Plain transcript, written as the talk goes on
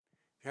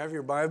If you have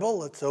your Bible,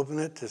 let's open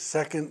it to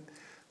 2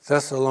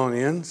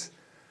 Thessalonians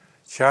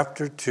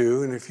chapter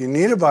 2. And if you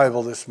need a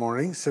Bible this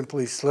morning,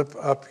 simply slip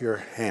up your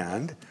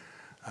hand.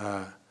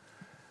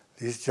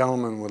 These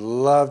gentlemen would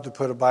love to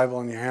put a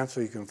Bible in your hand so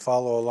you can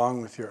follow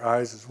along with your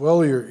eyes as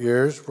well as your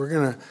ears. We're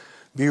going to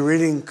be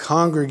reading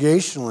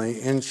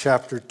congregationally in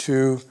chapter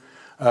 2,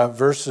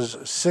 verses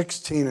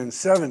 16 and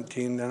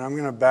 17. Then I'm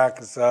going to back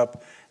us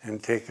up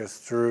and take us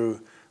through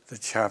the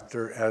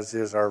chapter as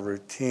is our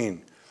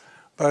routine.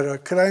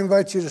 But could I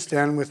invite you to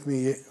stand with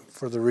me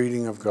for the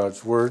reading of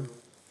God's Word?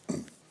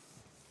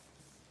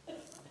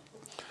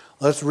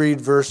 Let's read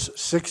verse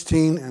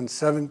 16 and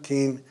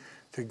 17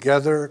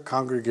 together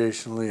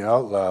congregationally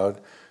out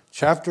loud.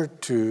 Chapter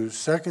 2,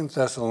 2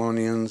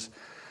 Thessalonians,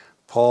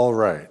 Paul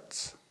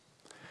writes,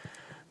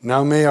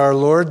 "Now may our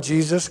Lord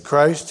Jesus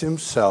Christ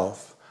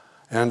himself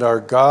and our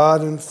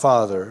God and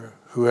Father,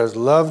 who has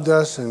loved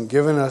us and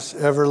given us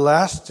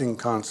everlasting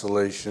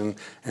consolation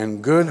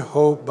and good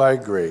hope by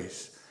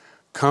grace,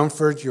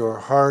 comfort your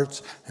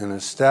hearts and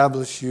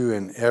establish you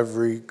in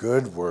every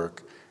good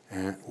work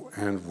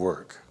and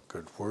work."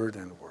 Good word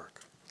and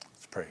work.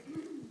 Let's pray.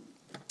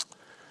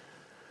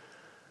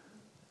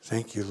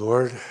 Thank you,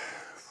 Lord,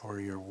 for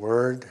your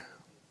word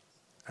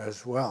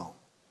as well,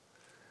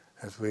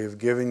 as we have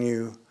given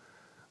you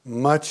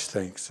much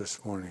thanks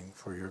this morning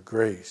for your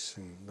grace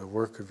and the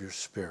work of your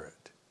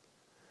Spirit.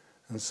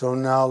 And so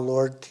now,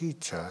 Lord,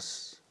 teach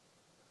us.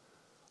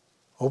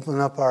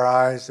 Open up our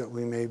eyes that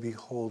we may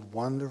behold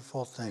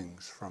wonderful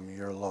things from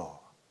your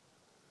law.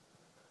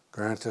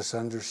 Grant us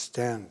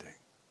understanding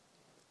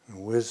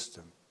and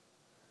wisdom.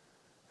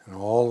 And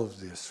all of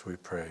this we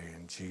pray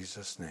in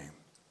Jesus' name.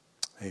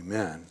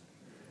 Amen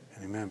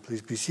and amen.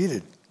 Please be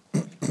seated.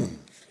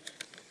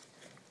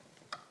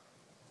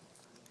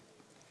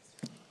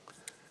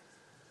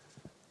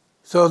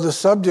 So the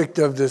subject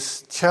of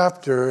this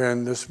chapter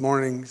and this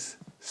morning's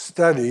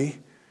study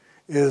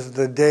is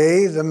the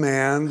day, the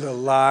man, the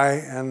lie,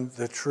 and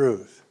the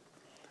truth.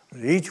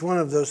 Each one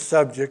of those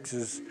subjects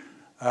is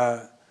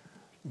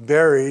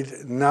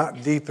buried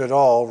not deep at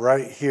all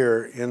right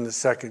here in the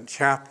second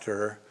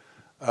chapter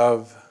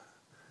of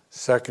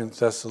 2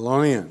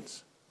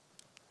 Thessalonians.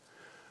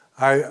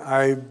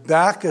 I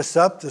back us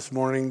up this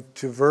morning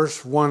to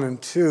verse 1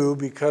 and 2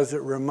 because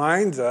it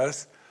reminds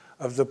us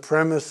of the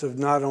premise of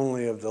not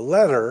only of the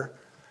letter,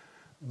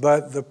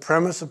 but the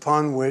premise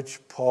upon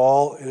which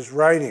Paul is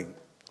writing.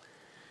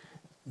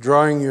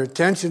 Drawing your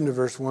attention to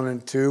verse 1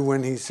 and 2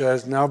 when he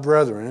says, "Now,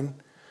 brethren,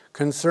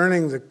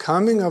 concerning the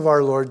coming of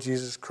our Lord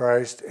Jesus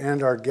Christ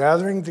and our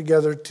gathering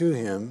together to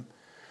him,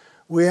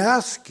 we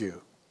ask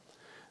you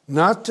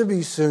not to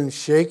be soon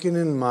shaken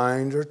in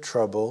mind or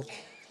troubled,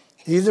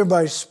 either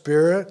by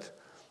spirit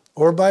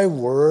or by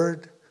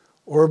word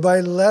or by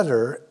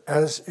letter,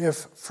 as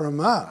if from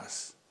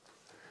us,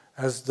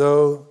 as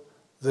though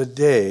the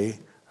day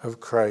of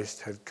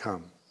Christ had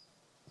come."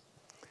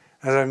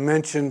 As I've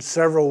mentioned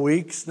several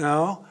weeks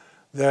now,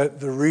 that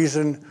the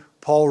reason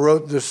Paul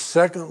wrote this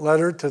second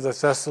letter to the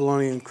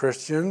Thessalonian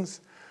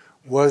Christians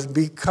was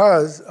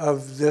because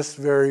of this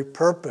very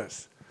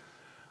purpose.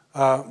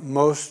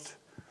 Most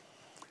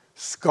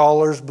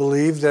scholars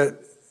believe that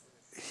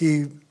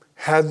he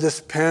had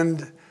this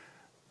penned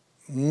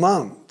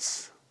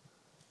months,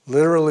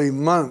 literally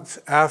months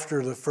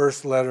after the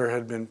first letter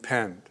had been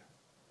penned.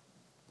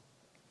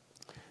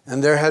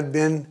 And there had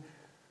been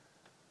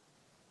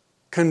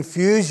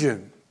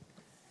confusion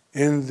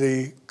in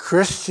the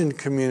Christian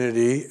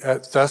community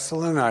at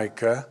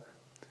Thessalonica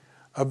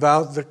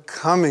about the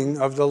coming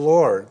of the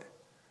Lord.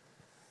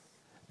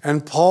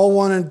 And Paul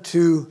wanted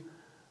to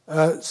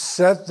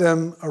set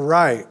them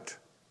aright.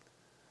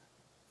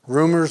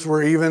 Rumors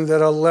were even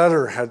that a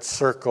letter had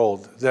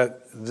circled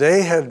that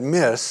they had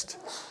missed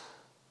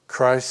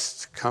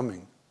Christ's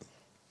coming.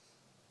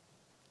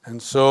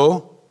 And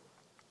so,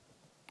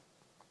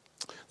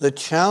 the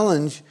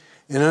challenge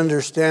in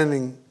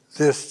understanding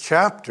this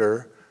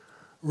chapter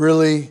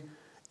really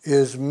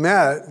is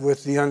met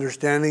with the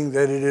understanding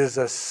that it is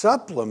a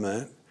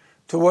supplement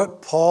to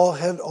what Paul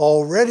had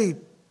already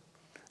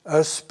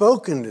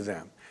spoken to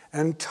them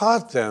and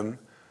taught them,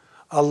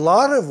 a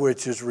lot of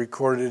which is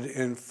recorded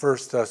in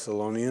 1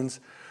 Thessalonians,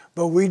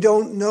 but we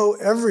don't know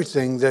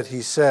everything that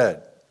he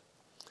said.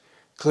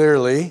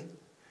 Clearly,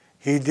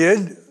 he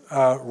did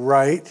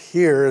write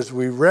here, as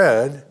we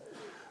read,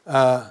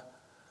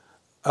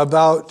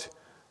 about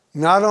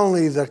not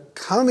only the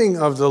coming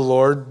of the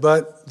Lord,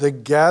 but the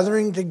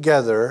gathering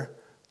together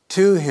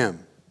to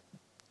him.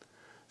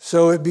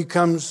 So it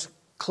becomes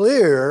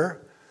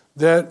clear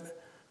that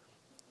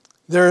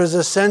there is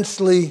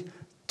essentially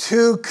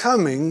two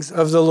comings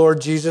of the Lord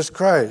Jesus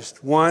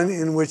Christ. One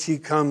in which he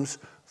comes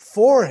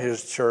for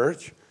his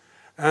church,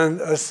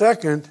 and a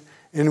second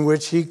in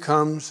which he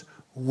comes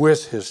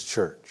with his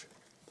church.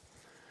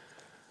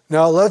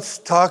 Now let's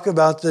talk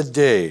about the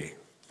day.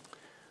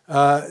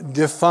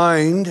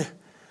 Defined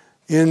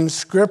in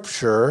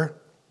Scripture,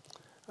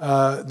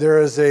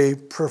 there is a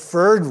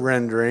preferred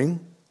rendering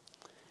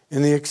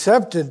in the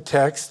accepted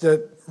text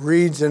that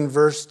reads in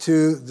verse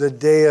 2, the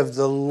day of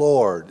the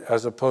Lord,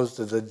 as opposed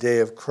to the day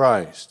of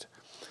Christ.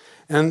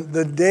 And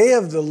the day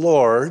of the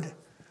Lord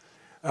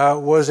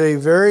was a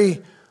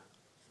very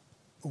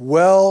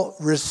well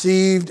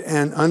received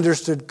and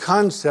understood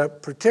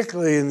concept,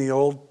 particularly in the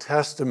Old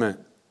Testament.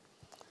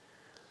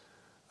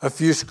 A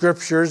few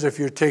scriptures, if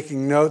you're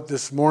taking note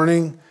this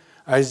morning,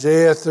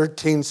 Isaiah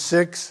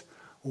 13:6,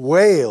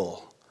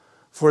 wail,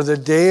 for the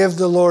day of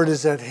the Lord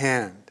is at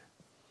hand.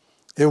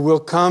 It will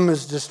come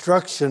as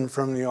destruction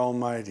from the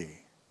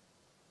Almighty.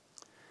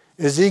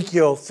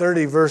 Ezekiel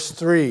 30, verse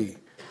 3,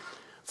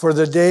 for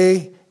the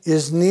day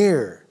is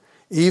near,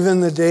 even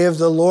the day of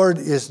the Lord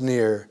is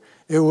near.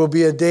 It will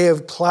be a day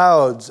of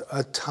clouds,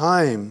 a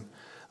time,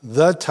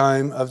 the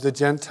time of the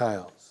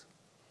Gentiles.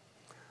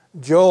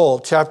 Joel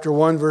chapter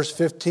 1, verse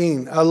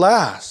 15,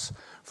 alas,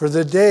 for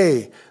the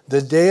day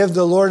of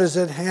the Lord is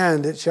at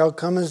hand. It shall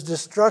come as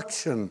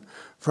destruction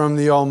from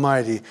the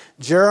Almighty.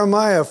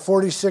 Jeremiah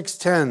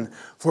 46:10,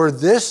 for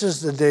this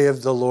is the day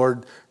of the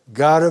Lord,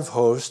 God of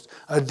hosts,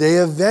 a day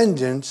of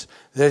vengeance,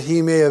 that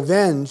he may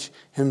avenge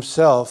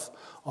himself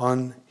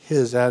on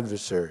his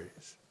adversaries.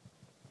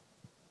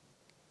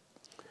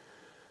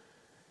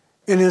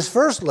 In his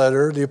first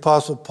letter, the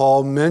Apostle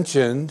Paul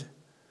mentioned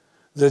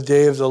the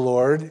day of the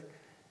Lord.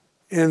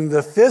 In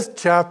the 5th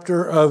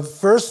chapter of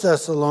 1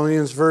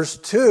 Thessalonians, verse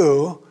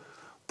 2,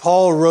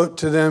 Paul wrote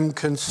to them,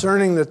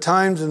 concerning the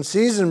times and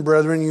season,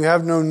 brethren, you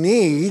have no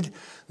need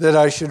that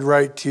I should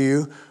write to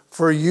you,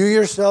 for you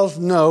yourselves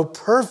know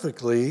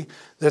perfectly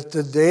that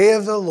the day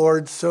of the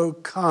Lord so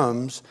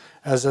comes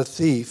as a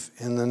thief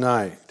in the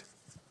night.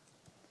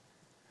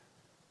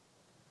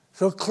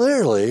 So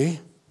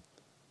clearly,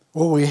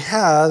 what we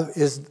have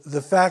is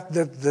the fact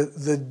that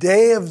the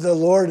day of the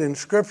Lord in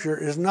Scripture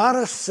is not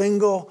a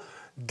single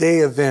day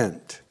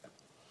event,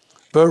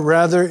 but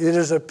rather it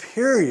is a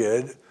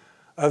period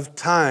of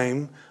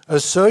time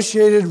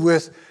associated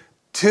with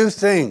two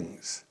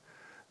things.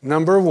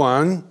 Number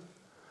one,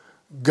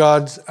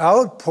 God's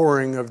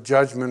outpouring of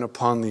judgment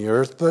upon the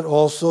earth, but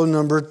also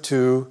number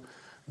two,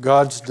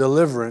 God's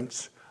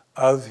deliverance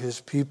of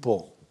his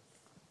people.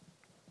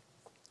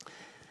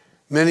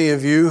 Many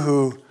of you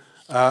who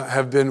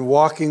have been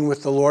walking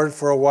with the Lord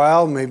for a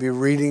while, maybe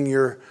reading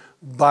your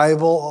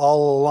Bible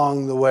all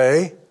along the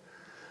way,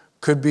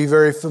 could be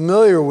very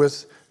familiar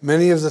with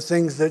many of the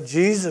things that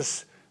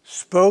Jesus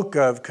spoke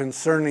of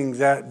concerning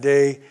that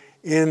day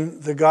in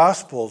the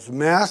Gospels.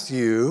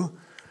 Matthew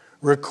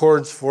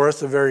records for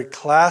us a very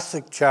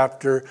classic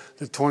chapter,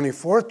 the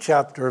 24th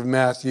chapter of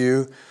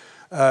Matthew,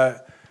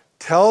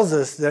 tells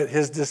us that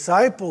his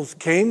disciples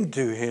came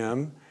to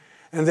him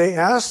and they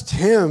asked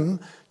him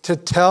to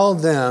tell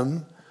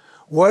them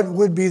what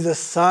would be the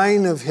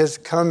sign of his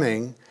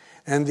coming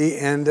and the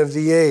end of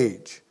the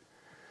age.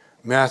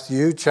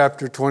 Matthew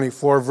chapter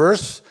 24,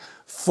 verse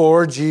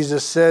 4,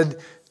 Jesus said,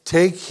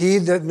 take heed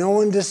that no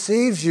one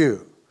deceives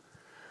you.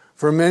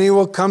 For many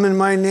will come in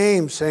my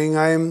name, saying,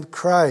 I am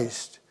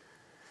Christ,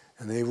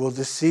 and they will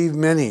deceive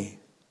many.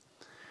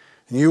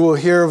 And you will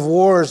hear of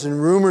wars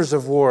and rumors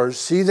of wars.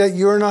 See that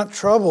you are not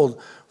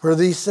troubled, for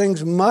these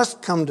things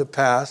must come to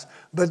pass,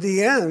 but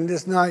the end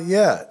is not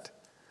yet.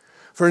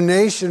 For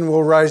nation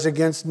will rise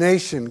against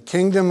nation,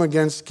 kingdom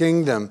against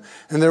kingdom,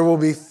 and there will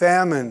be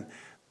famine,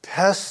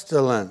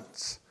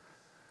 pestilence,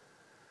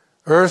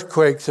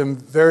 earthquakes in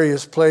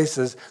various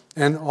places,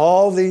 and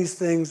all these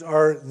things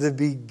are the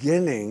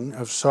beginning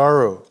of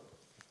sorrow.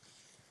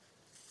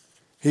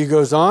 He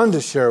goes on to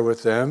share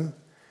with them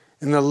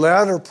in the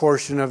latter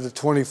portion of the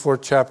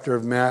 24th chapter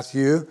of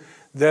Matthew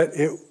that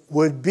it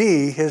would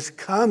be, his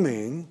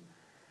coming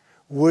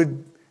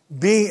would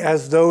be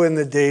as though in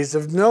the days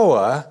of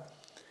Noah,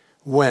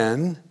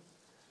 when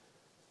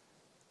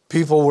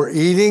people were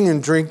eating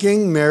and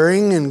drinking,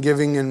 marrying and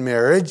giving in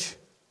marriage,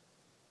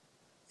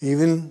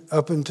 even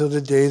up until the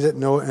day that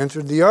Noah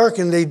entered the ark.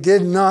 And they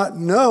did not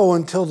know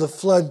until the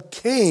flood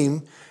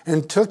came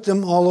and took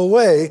them all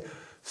away.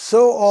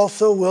 So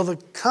also will the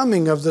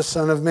coming of the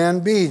Son of Man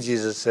be,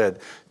 Jesus said.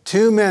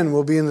 2 men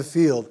will be in the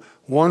field.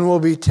 One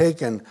will be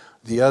taken,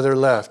 the other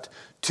left.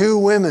 2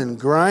 women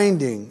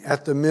grinding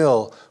at the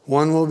mill.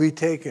 One will be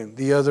taken,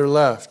 the other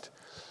left.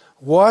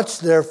 Watch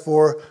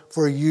therefore,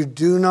 for you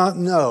do not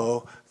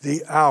know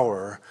the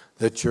hour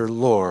that your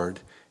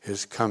Lord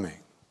is coming.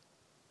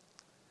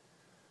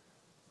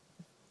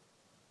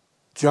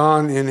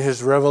 John, in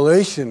his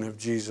revelation of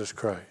Jesus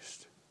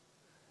Christ,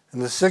 in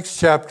the 6th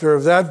chapter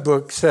of that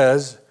book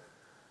says,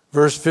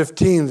 verse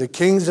 15, the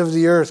kings of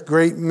the earth,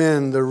 great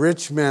men, the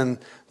rich men,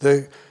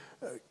 the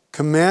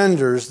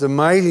commanders, the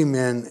mighty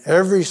men,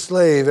 every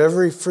slave,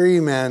 every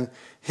free man,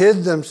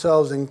 hid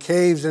themselves in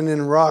caves and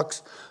in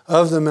rocks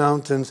of the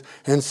mountains,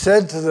 and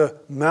said to the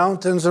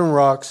mountains and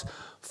rocks,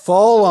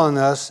 fall on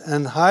us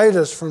and hide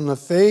us from the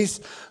face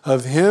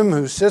of him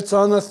who sits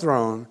on the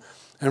throne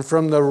and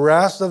from the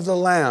wrath of the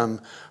Lamb,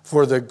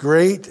 for the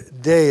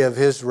great day of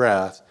his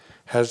wrath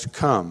has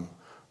come.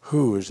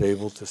 Who is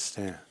able to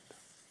stand?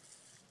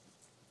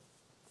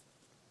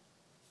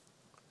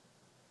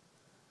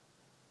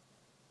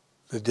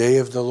 The day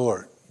of the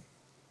Lord.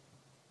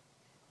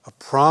 a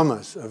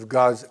promise of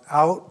God's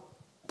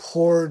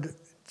outpoured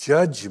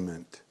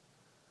judgment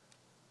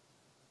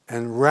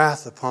and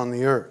wrath upon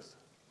the earth.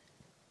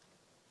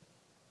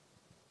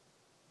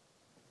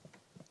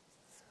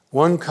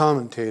 One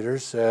commentator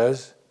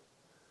says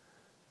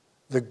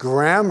the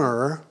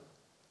grammar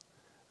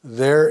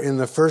there in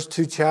the first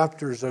two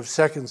chapters of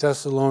 2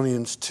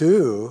 Thessalonians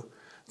 2,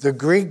 the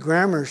Greek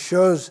grammar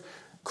shows,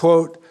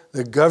 quote,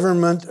 the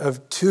government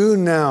of two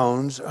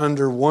nouns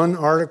under one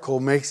article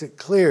makes it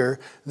clear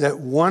that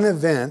one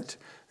event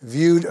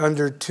viewed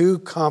under two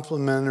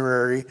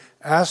complementary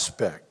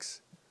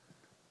aspects.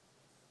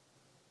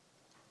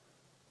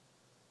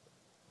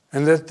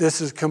 And that this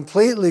is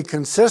completely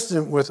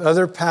consistent with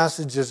other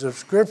passages of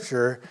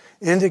Scripture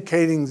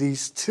indicating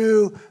these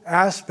two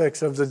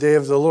aspects of the day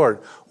of the Lord.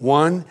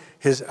 One,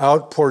 his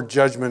outpoured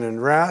judgment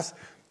and wrath.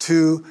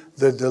 Two,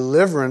 the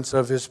deliverance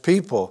of his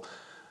people.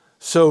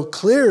 So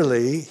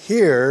clearly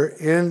here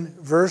in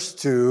verse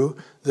 2,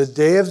 the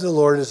day of the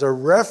Lord is a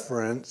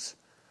reference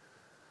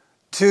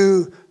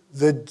to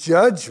the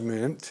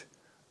judgment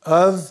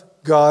of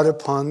God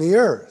upon the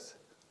earth.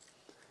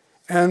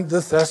 And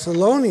the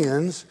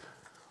Thessalonians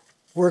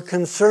were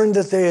concerned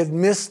that they had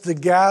missed the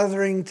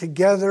gathering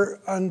together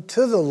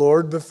unto the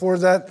Lord before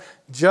that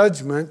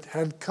judgment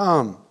had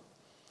come.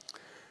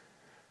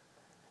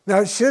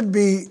 Now, it should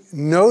be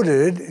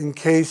noted, in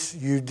case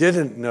you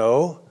didn't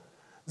know,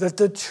 that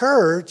the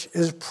church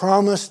is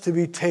promised to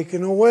be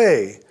taken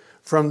away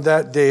from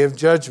that day of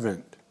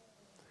judgment.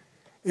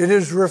 It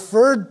is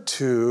referred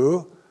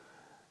to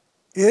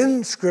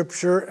in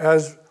Scripture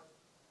as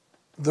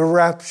the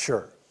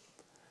rapture.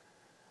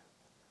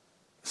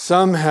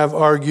 Some have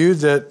argued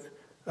that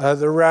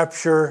the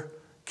rapture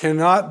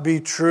cannot be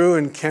true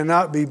and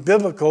cannot be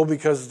biblical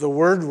because the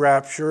word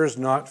rapture is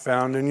not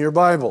found in your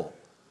Bible.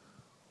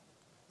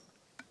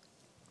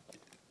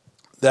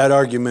 That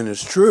argument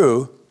is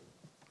true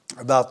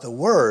about the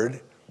word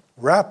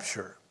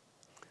rapture.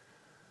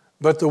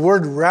 But the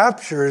word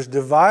rapture is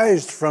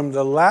devised from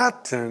the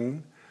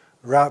Latin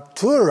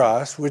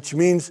rapturas, which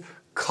means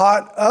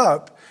caught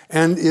up,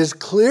 and is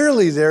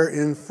clearly there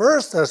in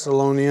 1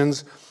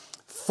 Thessalonians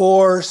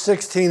 4,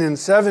 16 and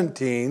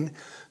 17.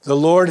 The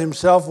Lord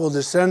himself will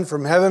descend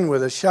from heaven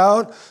with a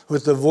shout,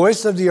 with the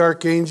voice of the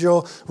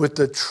archangel, with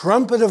the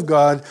trumpet of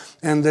God,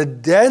 and the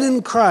dead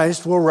in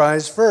Christ will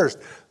rise first.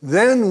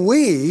 Then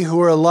we,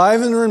 who are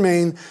alive and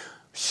remain,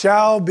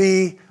 shall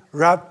be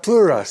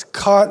rapturas,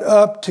 caught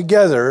up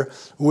together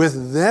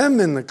with them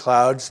in the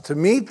clouds to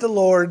meet the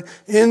Lord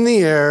in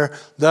the air.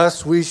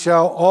 Thus we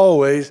shall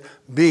always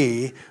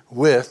be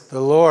with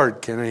the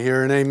Lord. Can I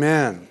hear an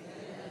amen?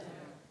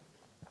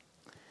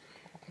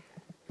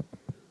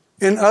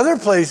 In other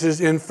places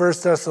in 1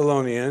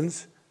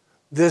 Thessalonians,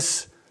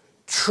 this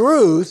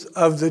truth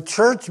of the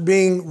church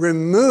being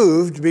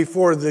removed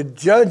before the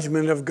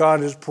judgment of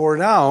God is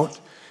poured out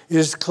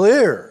is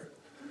clear.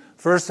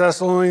 1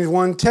 Thessalonians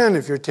 1:10,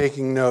 if you're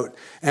taking note,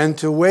 and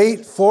to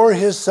wait for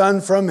his Son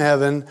from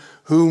heaven,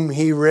 whom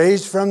he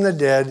raised from the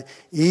dead,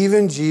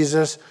 even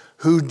Jesus,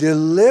 who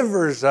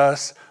delivers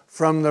us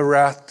from the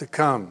wrath to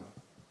come.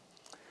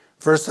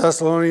 1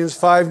 Thessalonians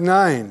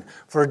 5:9,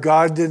 for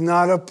God did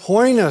not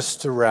appoint us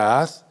to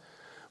wrath,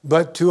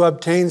 but to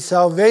obtain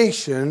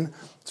salvation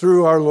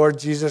through our Lord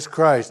Jesus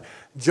Christ.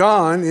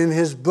 John, in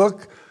his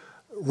book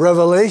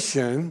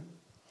Revelation,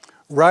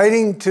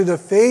 writing to the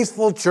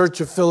faithful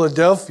church of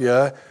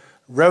Philadelphia,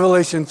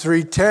 Revelation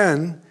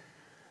 3:10,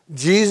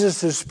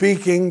 Jesus is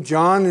speaking.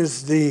 John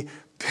is the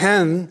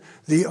pen.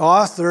 The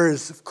author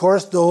is, of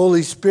course, the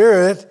Holy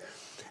Spirit.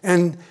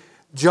 And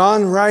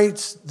John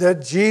writes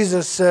that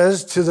Jesus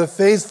says to the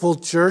faithful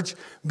church,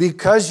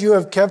 because you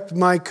have kept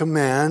my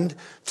command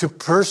to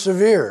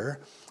persevere,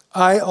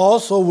 I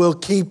also will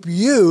keep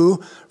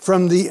you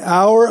from the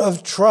hour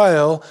of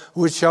trial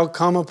which shall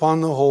come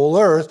upon the whole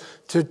earth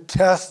to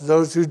test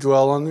those who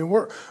dwell on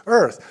the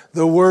earth.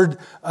 The word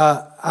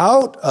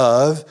out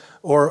of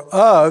or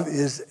of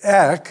is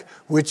ek,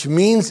 which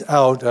means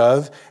out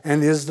of,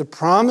 and is the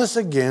promise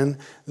again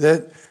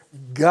that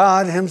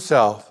God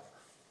himself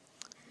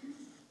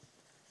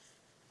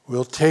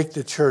will take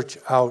the church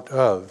out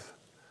of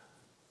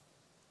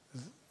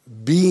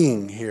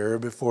being here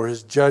before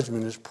his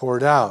judgment is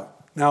poured out.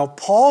 Now,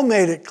 Paul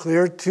made it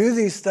clear to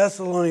these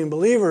Thessalonian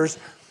believers,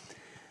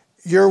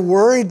 you're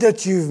worried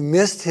that you've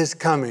missed his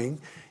coming.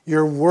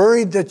 You're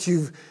worried that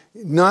you've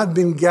not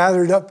been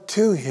gathered up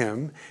to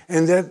him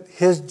and that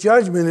his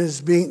judgment is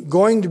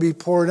going to be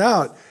poured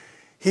out.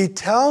 He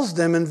tells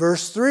them in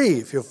verse 3,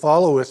 if you'll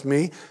follow with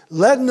me,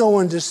 let no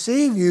one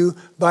deceive you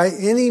by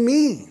any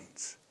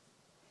means.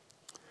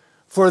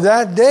 For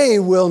that day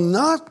will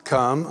not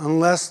come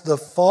unless the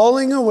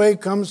falling away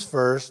comes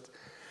first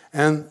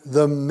and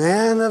the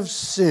man of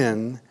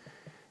sin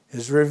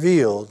is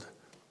revealed,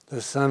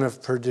 the son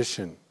of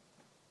perdition.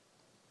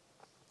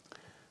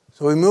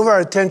 So we move our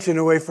attention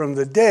away from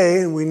the day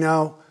and we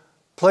now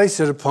place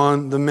it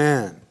upon the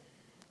man.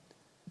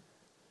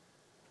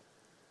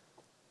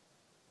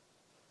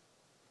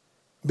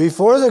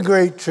 Before the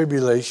Great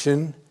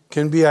Tribulation,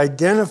 can be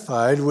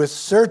identified with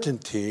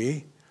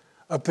certainty,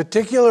 a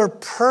particular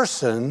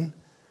person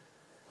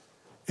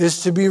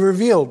is to be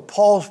revealed.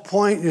 Paul's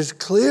point is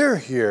clear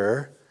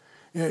here.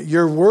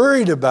 You're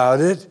worried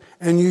about it,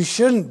 and you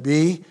shouldn't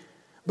be,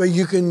 but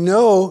you can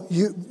know,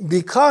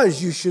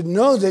 because you should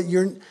know that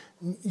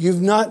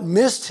you've not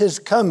missed his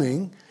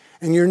coming,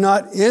 and you're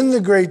not in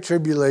the great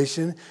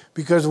tribulation,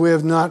 because we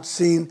have not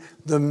seen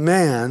the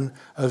man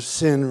of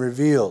sin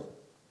revealed.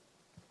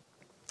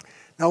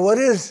 Now, what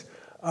is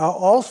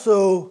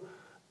also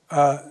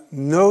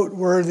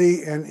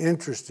noteworthy and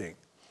interesting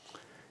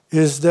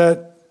is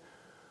that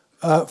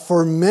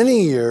for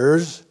many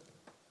years,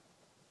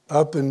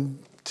 up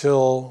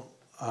until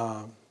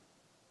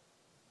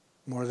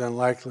more than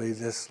likely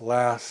this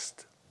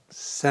last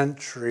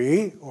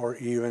century, or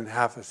even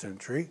half a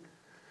century,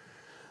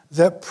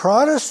 that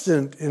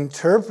Protestant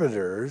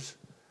interpreters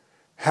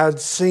had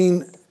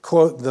seen,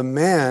 quote, the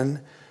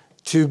man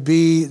to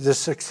be the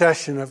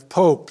succession of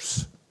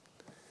popes.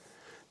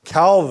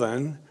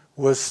 Calvin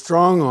was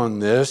strong on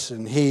this,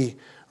 and he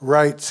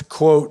writes,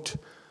 quote,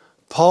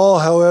 Paul,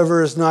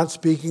 however, is not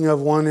speaking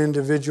of one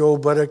individual,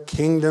 but a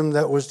kingdom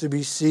that was to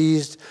be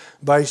seized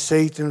by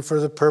Satan for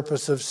the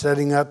purpose of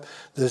setting up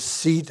the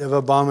seat of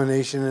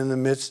abomination in the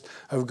midst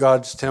of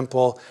God's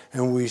temple,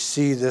 and we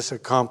see this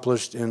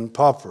accomplished in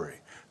Popery.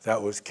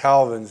 That was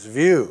Calvin's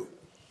view.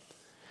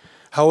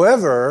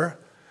 However,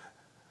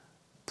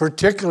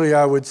 particularly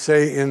I would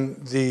say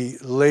in the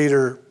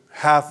later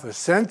half a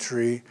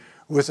century,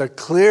 with a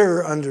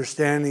clear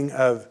understanding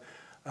of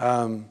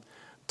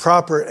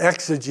proper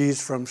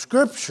exegesis from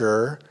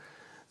Scripture,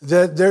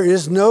 that there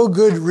is no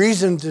good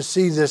reason to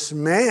see this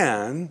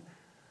man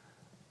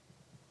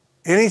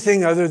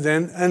anything other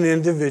than an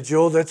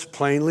individual that's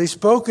plainly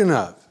spoken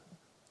of.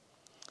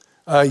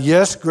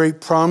 Yes,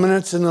 great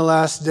prominence in the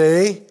last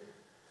day.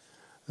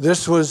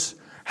 This was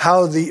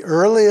how the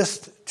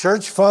earliest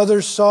church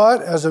fathers saw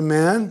it as a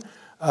man.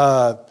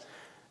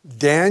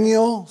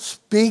 Daniel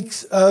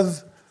speaks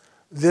of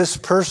this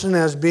person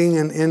as being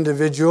an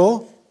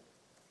individual.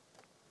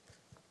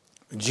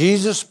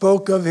 Jesus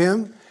spoke of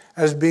him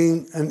as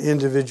being an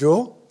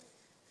individual.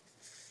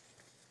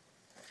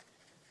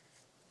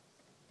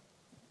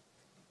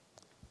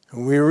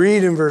 And we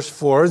read in verse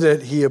 4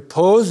 that he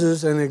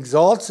opposes and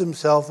exalts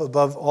himself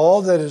above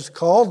all that is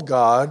called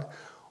God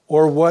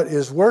or what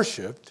is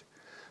worshipped,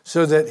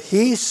 so that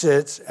he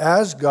sits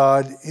as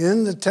God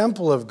in the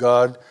temple of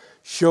God,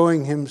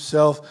 showing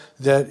himself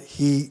that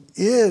he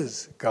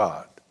is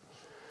God.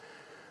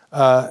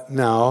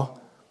 Now,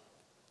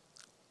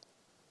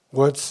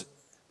 what's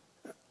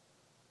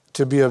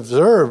to be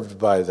observed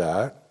by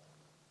that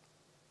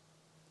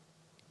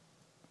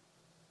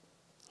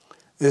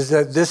is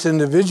that this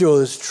individual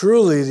is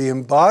truly the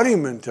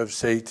embodiment of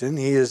Satan.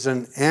 He is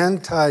an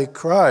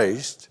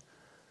antichrist,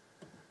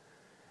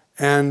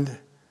 and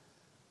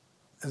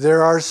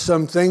there are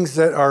some things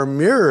that are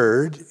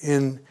mirrored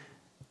in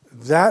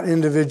that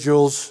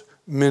individual's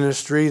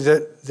ministry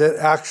that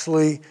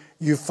actually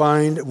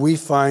we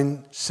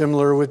find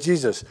similar with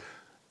Jesus.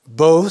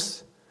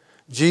 Both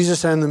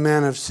Jesus and the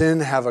man of sin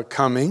have a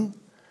coming.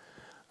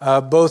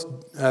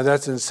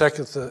 That's in 2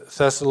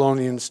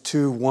 Thessalonians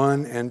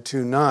 2:1 and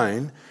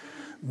 2:9.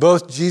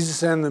 Both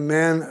Jesus and the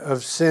man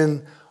of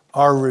sin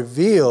are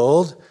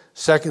revealed,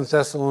 2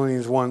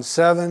 Thessalonians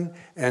 1:7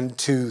 and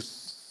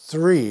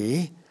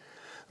 2:3.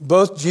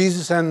 Both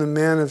Jesus and the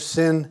man of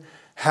sin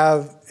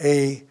have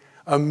a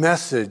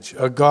message,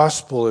 a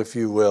gospel, if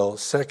you will,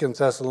 2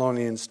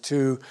 Thessalonians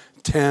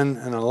 2:10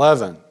 and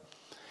 11.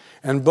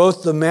 And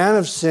both the man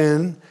of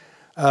sin,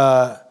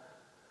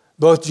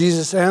 both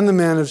Jesus and the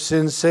man of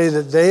sin say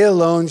that they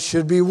alone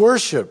should be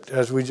worshipped,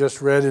 as we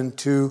just read in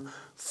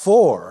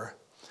 2:4.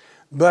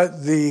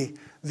 But the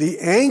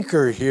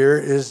anchor here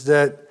is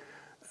that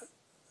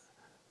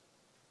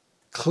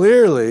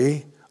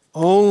clearly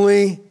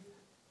only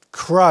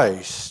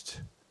Christ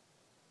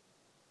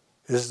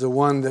is the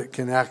one that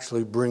can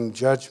actually bring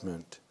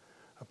judgment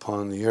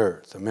upon the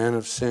earth. The man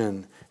of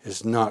sin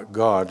is not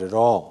God at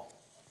all.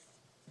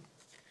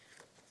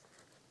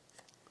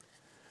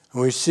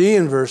 And we see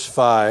in verse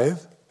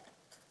 5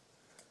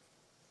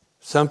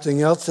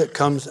 something else that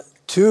comes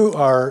to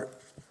our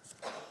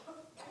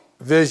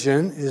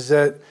vision is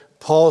that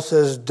Paul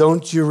says,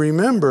 don't you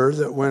remember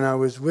that when I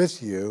was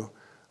with you,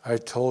 I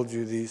told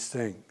you these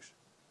things?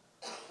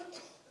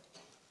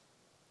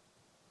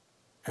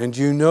 And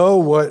you know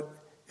what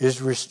is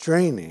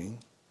restraining,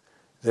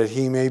 that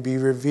he may be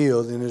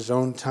revealed in his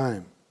own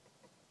time.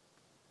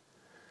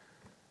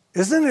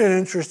 Isn't it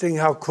interesting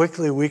how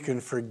quickly we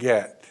can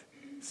forget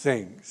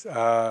things?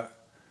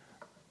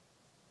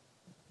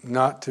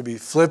 Not to be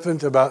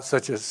flippant about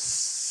such a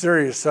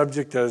serious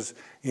subject as,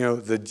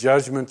 the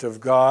judgment of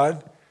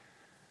God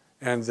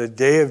and the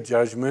day of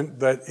judgment,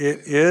 but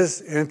it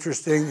is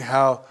interesting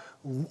how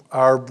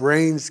our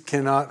brains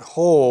cannot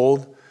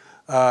hold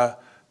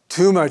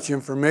too much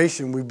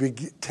information. We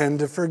tend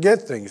to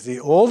forget things.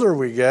 The older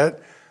we get,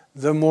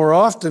 the more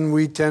often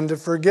we tend to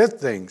forget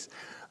things.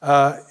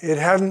 It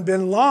hadn't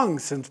been long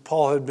since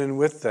Paul had been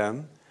with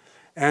them,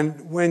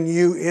 And when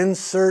you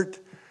insert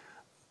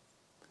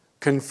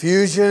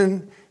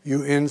confusion,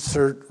 you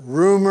insert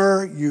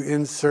rumor, you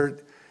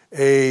insert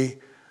a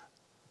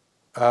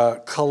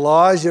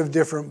collage of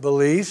different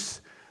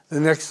beliefs, the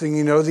next thing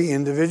you know, the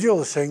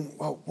individual is saying,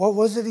 well, what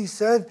was it he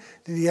said?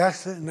 Did he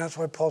actually? And that's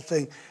why Paul's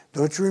saying,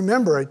 don't you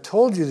remember, I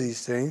told you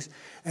these things.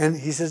 And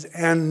he says,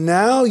 and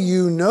now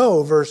you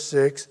know, verse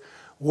 6,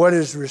 what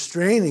is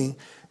restraining,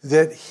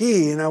 that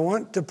he, and I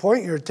want to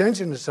point your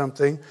attention to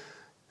something,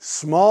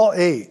 small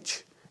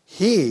h,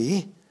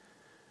 he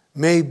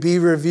may be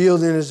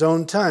revealed in his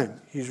own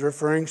time. He's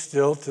referring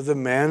still to the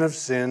man of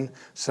sin,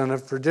 son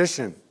of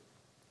perdition.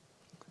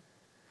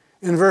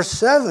 In verse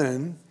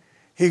 7,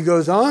 he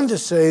goes on to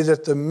say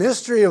that the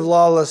mystery of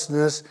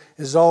lawlessness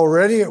is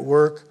already at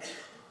work.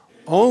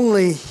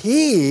 Only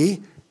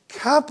he,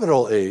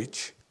 capital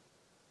H,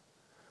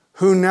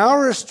 who now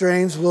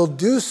restrains will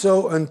do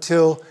so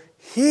until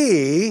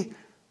he,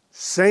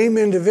 same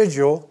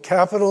individual,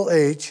 capital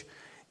H,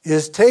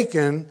 is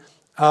taken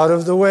out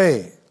of the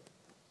way.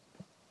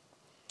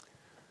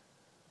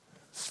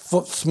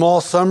 Small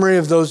summary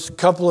of those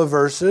couple of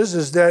verses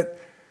is that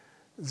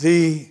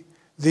the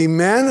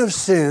man of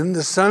sin,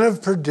 the son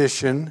of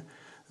perdition,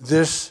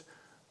 this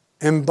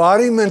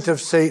embodiment of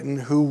Satan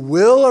who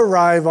will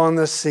arrive on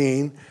the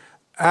scene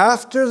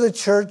after the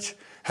church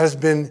has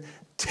been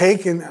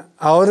taken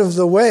out of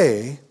the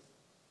way,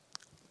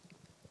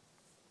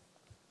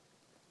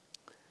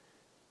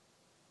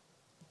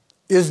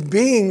 is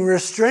being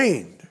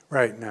restrained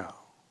right now.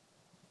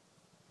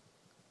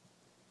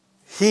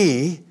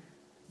 He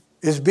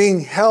is being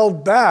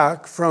held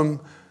back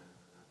from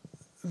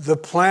the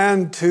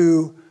plan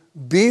to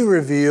be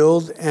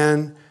revealed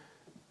and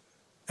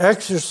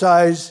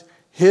exercise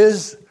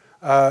his,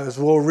 as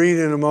we'll read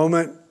in a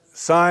moment,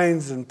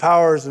 signs and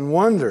powers and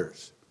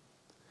wonders.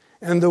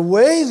 And the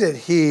way that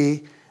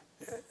he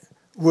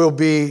will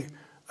be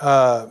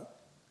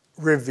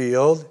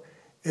revealed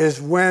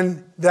is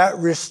when that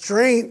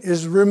restraint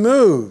is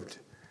removed.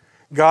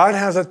 God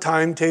has a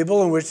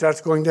timetable in which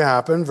that's going to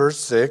happen. Verse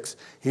 6,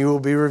 he will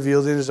be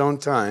revealed in his own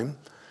time.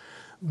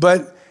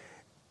 But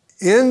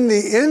in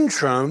the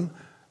interim,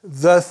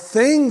 the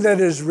thing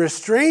that is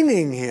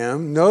restraining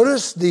him,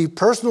 notice the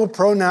personal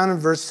pronoun in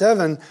verse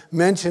 7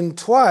 mentioned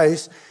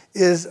twice,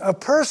 is a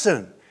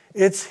person.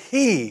 It's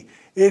he.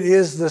 It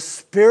is the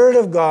Spirit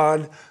of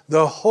God,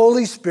 the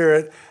Holy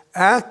Spirit,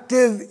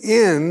 active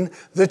in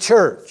the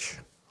church.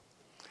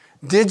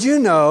 Did you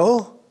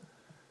know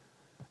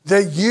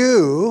that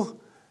you,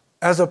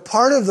 as a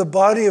part of the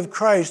body of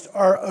Christ,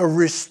 are a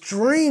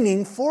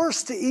restraining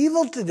force to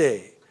evil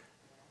today?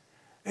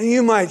 And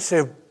you might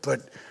say,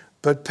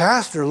 but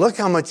Pastor, look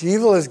how much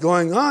evil is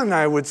going on.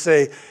 I would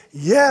say,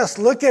 yes,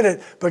 look at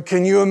it. But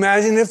can you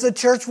imagine if the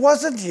church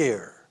wasn't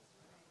here?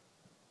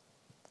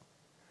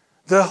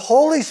 The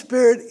Holy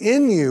Spirit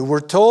in you,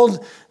 we're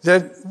told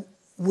that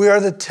we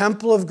are the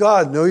temple of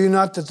God. Know you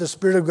not that the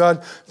Spirit of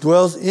God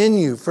dwells in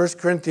you? 1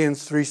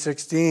 Corinthians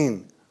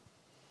 3:16.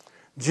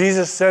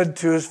 Jesus said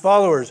to his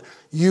followers,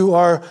 you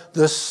are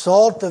the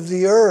salt of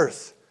the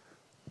earth.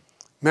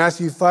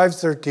 Matthew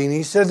 5:13.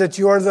 He said that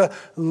you are the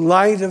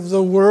light of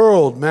the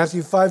world.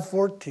 Matthew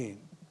 5:14.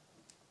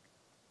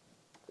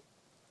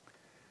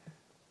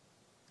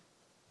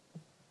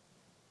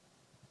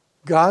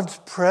 God's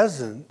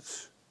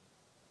presence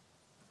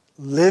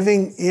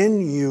living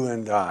in you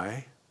and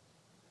I,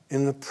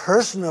 in the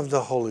person of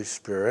the Holy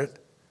Spirit,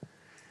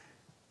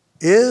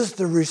 is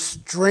the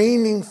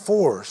restraining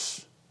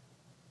force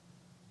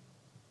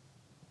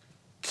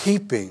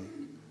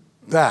keeping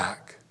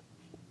back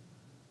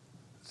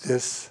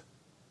this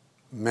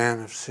man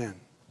of sin.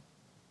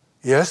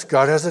 Yes,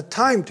 God has a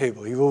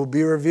timetable. He will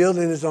be revealed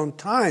in his own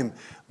time.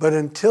 But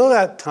until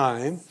that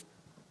time,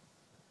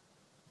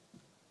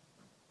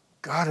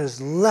 God has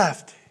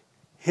left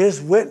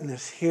his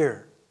witness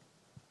here.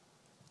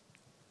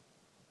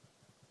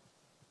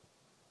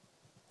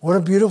 What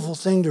a beautiful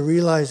thing to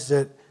realize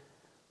that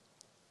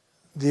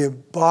the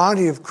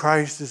body of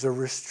Christ is a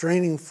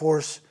restraining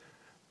force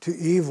to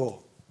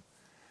evil.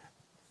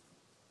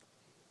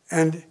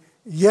 And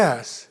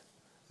yes,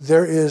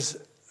 there is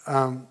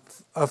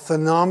a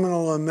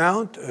phenomenal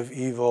amount of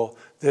evil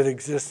that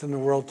exists in the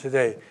world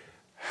today,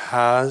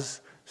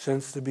 has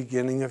since the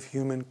beginning of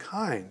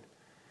humankind.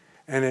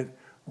 And it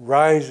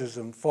rises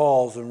and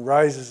falls and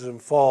rises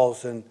and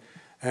falls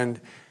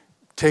and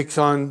takes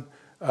on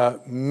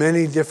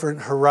many different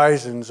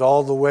horizons,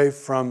 all the way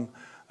from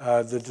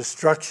the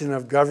destruction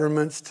of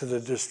governments to the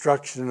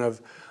destruction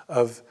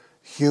of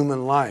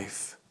human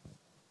life.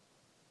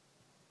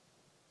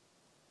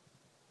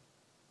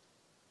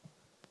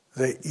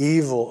 The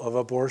evil of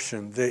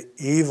abortion, the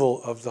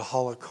evil of the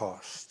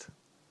Holocaust.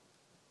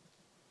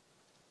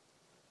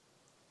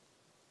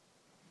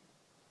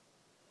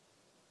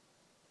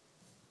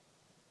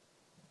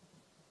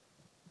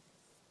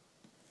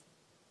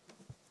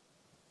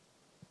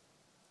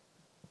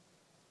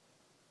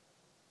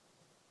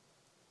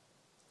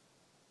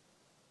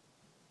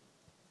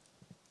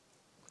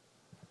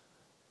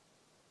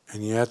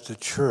 And yet the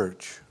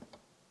church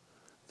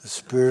the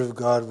Spirit of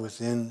God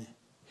within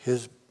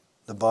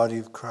the body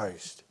of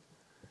Christ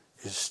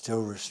is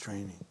still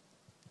restraining.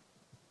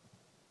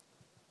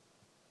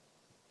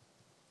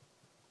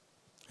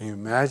 Can you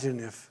imagine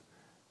if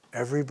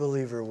every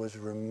believer was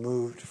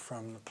removed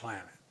from the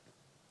planet?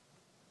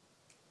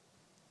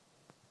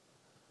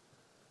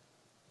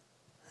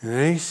 And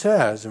then he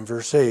says in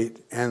verse 8,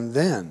 and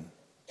then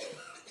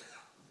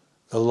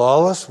the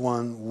lawless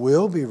one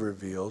will be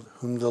revealed,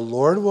 whom the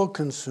Lord will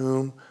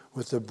consume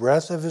with the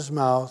breath of his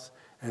mouth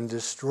and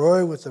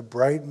destroy with the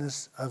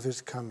brightness of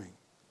his coming.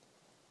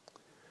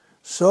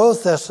 So,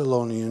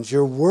 Thessalonians,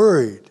 you're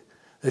worried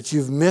that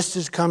you've missed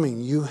his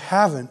coming. You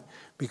haven't,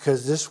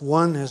 because this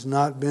one has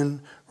not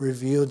been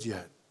revealed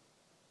yet.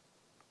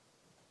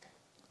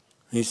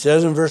 He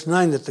says in verse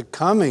 9 that the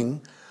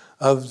coming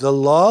of the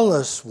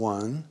lawless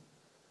one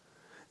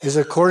is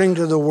according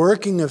to the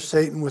working of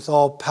Satan with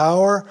all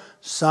power,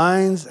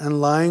 signs,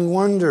 and lying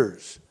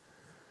wonders.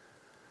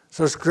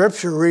 So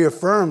Scripture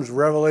reaffirms,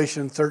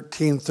 Revelation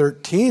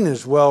 13:13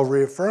 as well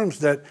reaffirms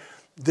that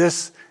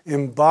this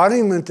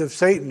embodiment of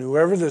Satan,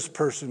 whoever this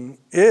person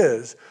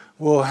is,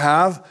 will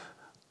have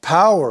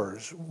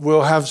powers,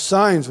 will have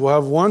signs, will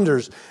have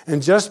wonders.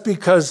 And just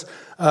because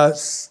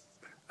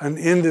an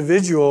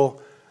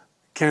individual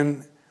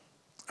can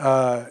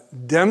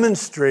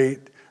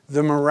demonstrate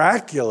the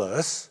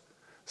miraculous,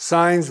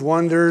 signs,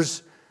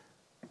 wonders,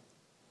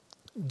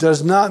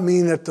 does not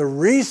mean that the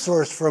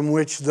resource from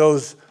which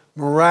those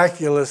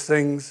miraculous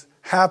things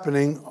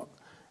happening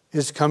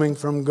is coming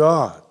from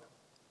God.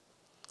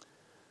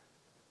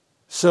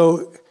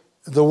 So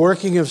the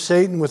working of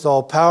Satan with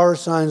all power,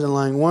 signs, and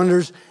lying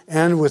wonders,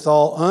 and with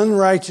all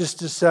unrighteous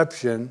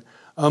deception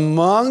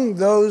among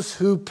those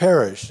who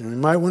perish. And we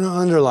might want to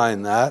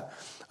underline that.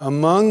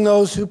 Among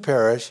those who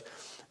perish,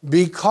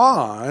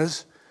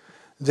 because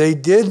they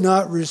did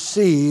not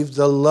receive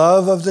the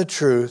love of the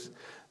truth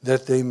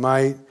that they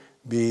might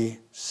be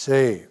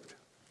saved.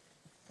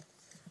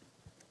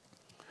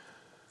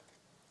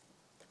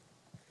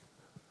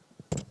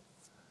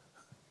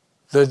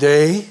 The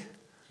day,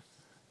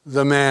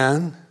 the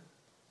man,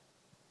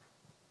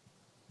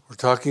 we're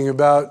talking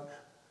about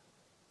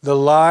the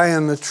lie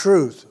and the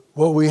truth.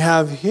 What we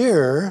have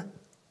here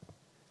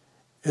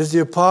is the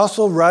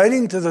apostle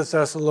writing to the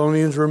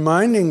Thessalonians,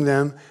 reminding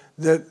them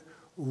that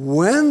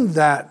when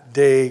that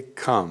day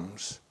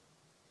comes,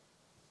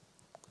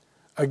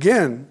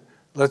 again,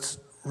 let's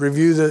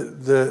review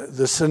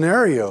the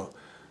scenario.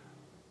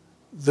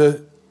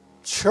 The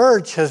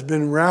church has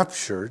been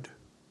raptured.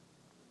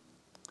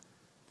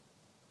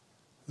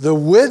 The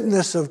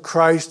witness of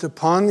Christ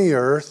upon the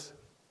earth,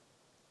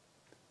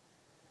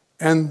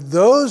 and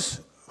those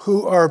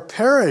who are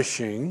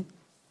perishing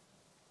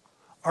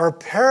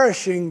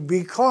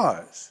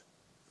because,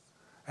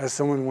 as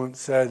someone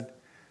once said,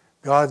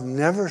 God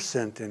never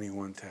sent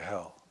anyone to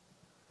hell.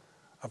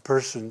 A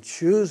person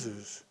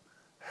chooses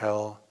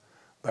hell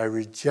by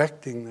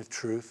rejecting the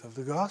truth of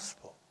the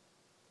gospel.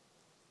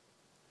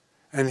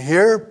 And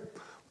here,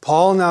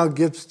 Paul now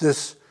gives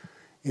this,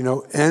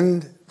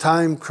 end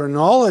time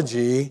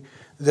chronology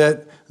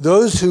that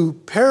those who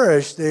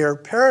perish, they are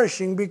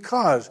perishing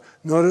because,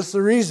 notice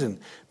the reason,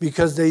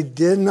 because they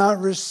did not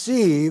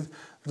receive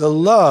the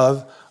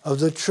love of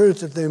the truth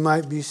that they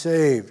might be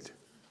saved.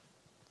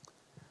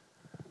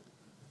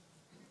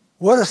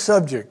 What a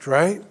subject,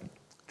 right?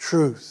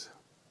 Truth.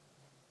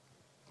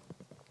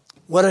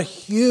 What a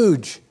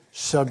huge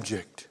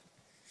subject.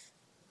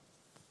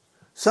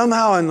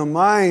 Somehow in the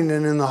mind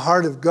and in the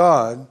heart of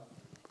God,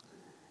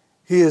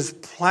 He is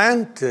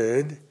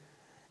planted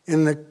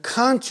in the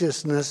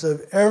consciousness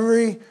of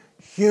every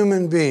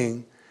human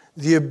being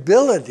the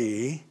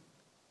ability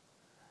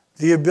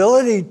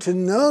to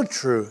know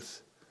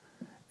truth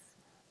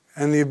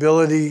and the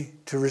ability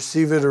to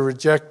receive it or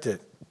reject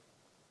it.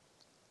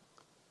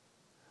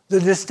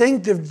 The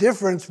distinctive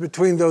difference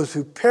between those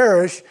who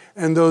perish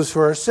and those who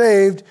are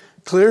saved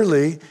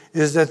clearly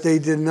is that they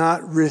did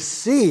not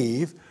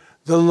receive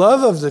the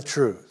love of the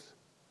truth.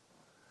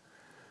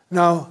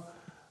 Now,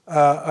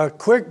 a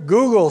quick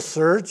Google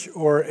search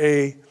or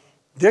a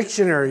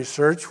dictionary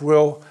search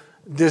will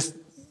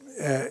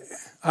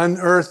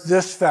unearth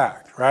this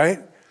fact, right?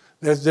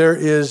 That there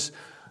is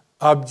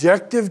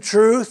objective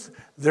truth,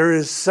 there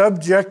is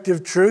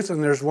subjective truth,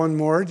 and there's one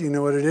more. Do you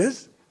know what it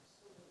is?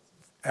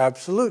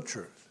 Absolute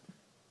truth.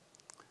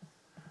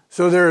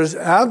 So there is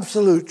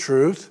absolute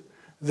truth,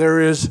 there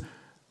is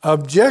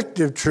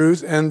objective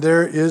truth, and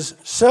there is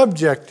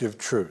subjective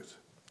truth.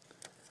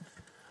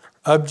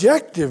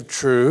 Objective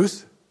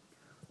truth,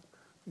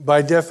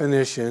 by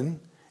definition,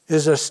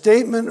 is a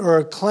statement or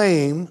a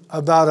claim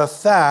about a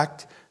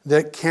fact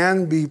that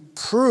can be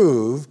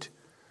proved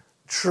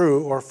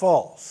true or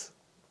false.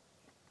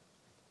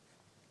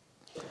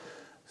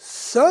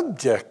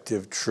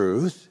 Subjective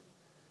truth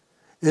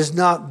is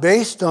not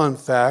based on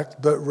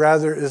fact, but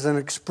rather is an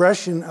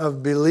expression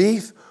of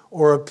belief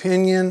or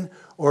opinion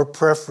or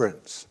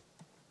preference.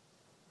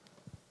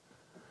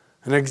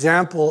 An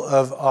example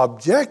of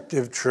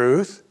objective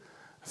truth,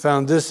 I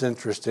found this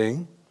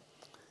interesting.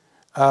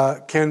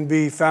 can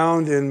be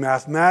found in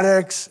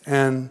mathematics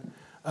and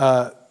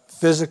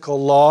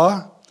physical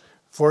law.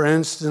 For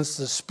instance,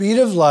 the speed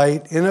of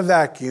light in a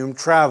vacuum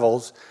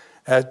travels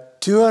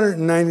at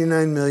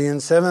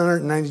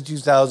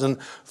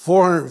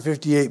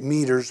 299,792,458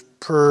 meters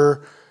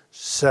per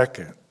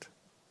second.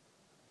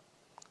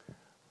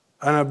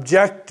 An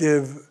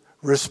objective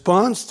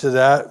response to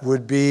that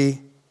would be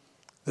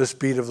the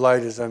speed of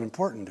light is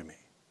unimportant to me.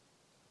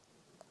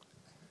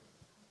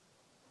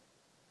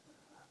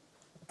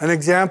 An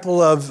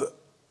example of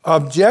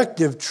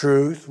objective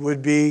truth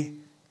would be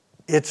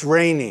it's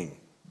raining.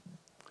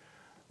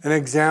 An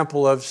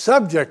example of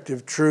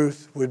subjective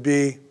truth would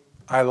be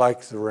I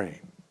like the rain.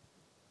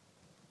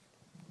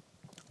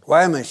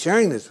 Why am I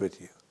sharing this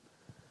with you?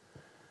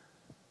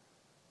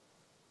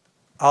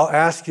 I'll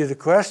ask you the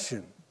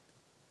question.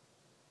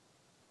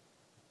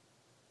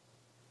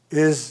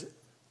 Is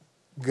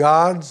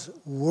God's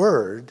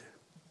Word,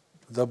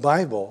 the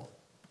Bible,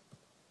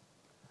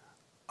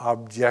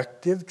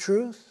 objective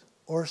truth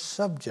or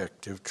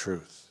subjective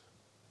truth?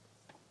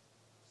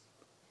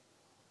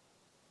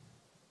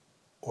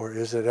 Or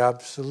is it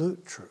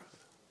absolute truth?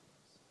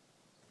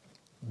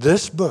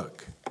 This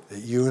book that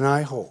you and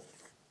I hold,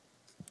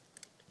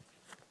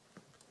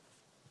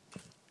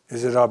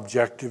 is it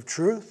objective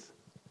truth?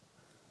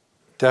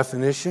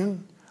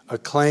 Definition, a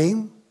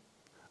claim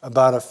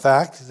about a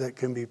fact that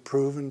can be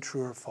proven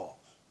true or false.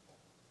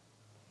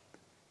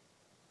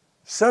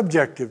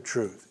 Subjective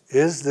truth,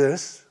 is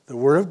this, the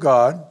Word of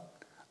God,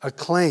 a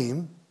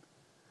claim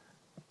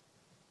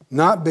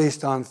not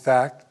based on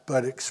fact,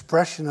 but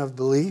expression of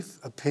belief,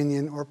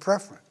 opinion, or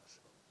preference?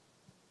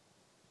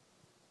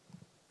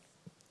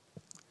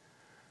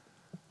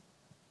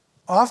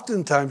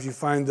 Oftentimes you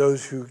find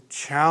those who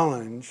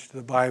challenge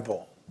the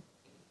Bible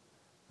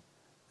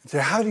and say,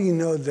 how do you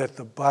know that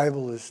the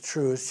Bible is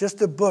true? It's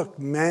just a book.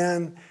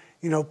 Man,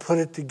 put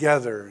it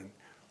together. And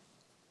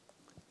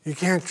you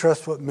can't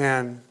trust what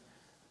man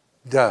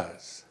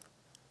does.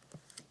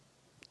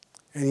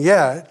 And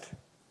yet,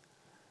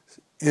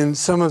 in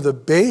some of the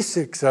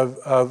basics of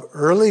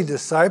early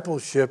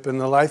discipleship in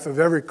the life of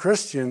every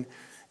Christian,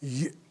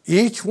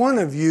 each one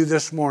of you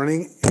this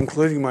morning,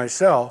 including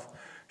myself,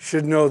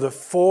 should know the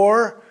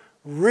 4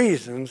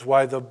 reasons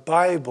why the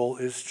Bible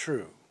is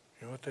true.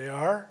 You know what they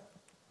are?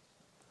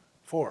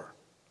 4.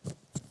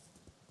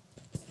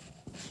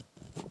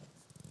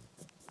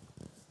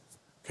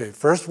 Okay,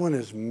 first one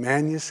is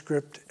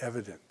manuscript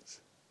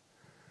evidence.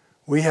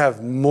 We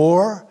have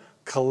more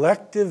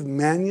collective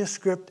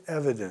manuscript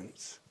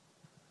evidence,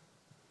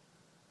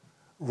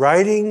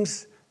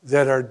 writings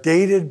that are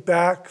dated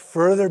back,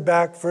 further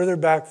back.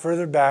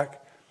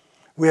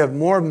 We have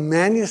more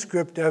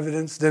manuscript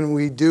evidence than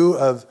we do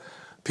of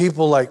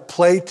people like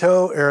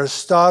Plato,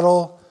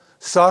 Aristotle,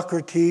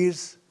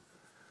 Socrates,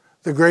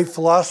 the great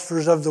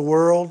philosophers of the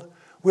world.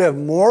 We have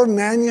more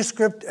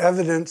manuscript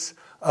evidence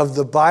of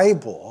the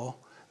Bible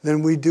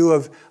than we do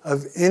of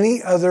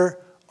any other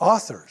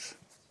authors.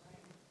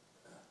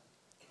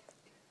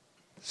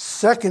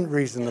 Second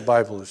reason the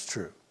Bible is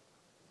true.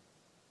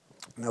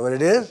 You know what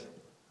it is?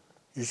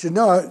 You should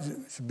know it.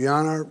 It should be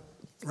on our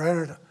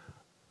radar.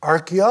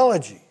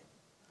 Archaeology.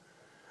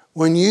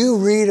 When you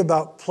read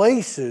about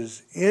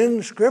places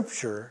in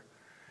Scripture,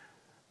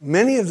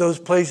 many of those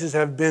places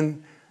have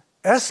been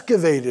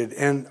excavated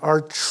and are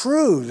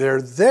true.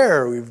 They're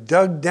there. We've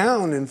dug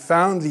down and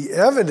found the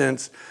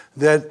evidence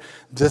that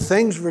the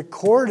things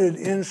recorded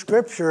in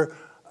Scripture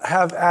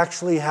have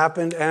actually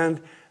happened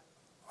and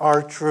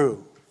are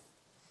true.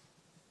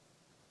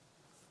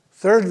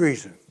 Third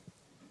reason,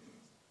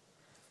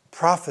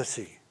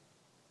 prophecy.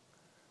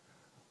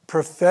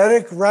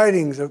 Prophetic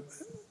writings.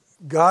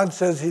 God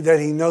says that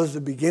He knows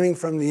the beginning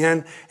from the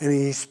end, and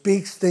He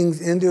speaks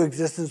things into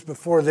existence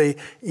before they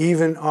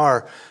even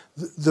are.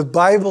 The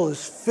Bible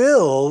is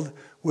filled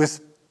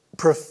with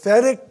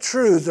prophetic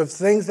truths of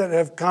things that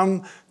have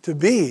come to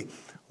be.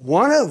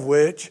 One of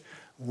which,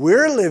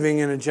 we're living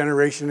in a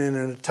generation and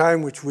in a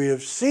time which we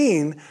have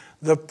seen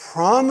the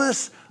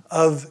promise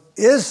of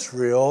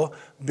Israel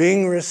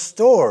being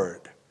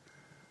restored.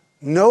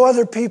 No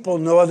other people,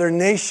 no other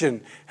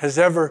nation has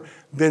ever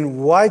been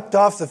wiped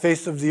off the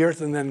face of the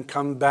earth and then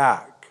come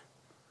back.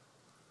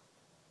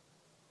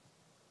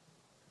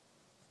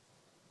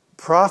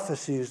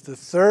 Prophecy is the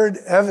third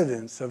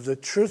evidence of the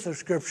truth of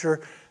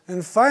Scripture.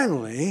 And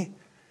finally,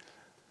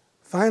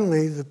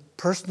 the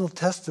personal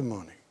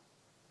testimony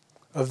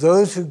of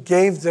those who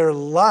gave their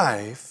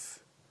life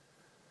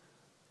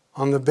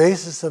on the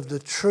basis of the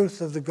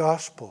truth of the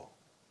gospel,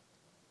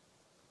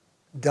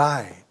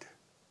 died.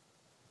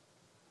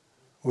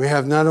 We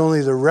have not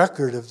only the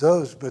record of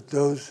those, but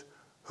those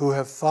who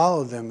have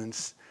followed them and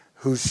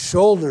whose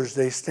shoulders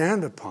they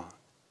stand upon.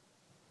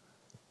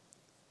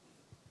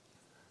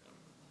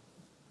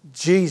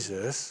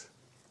 Jesus,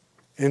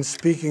 in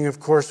speaking, of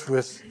course,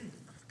 with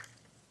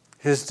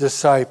His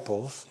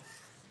disciples,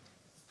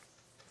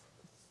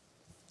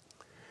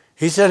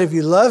 He said, if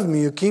you love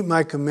me, you keep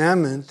my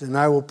commandment, and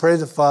I will pray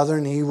the Father,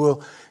 and He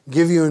will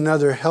give you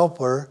another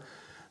helper,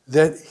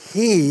 that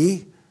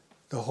He,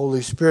 the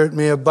Holy Spirit,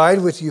 may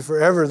abide with you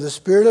forever, the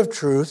Spirit of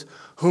truth,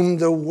 whom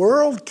the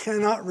world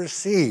cannot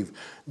receive.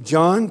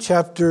 John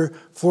chapter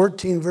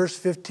 14, verse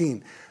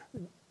 15.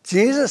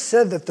 Jesus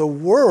said that the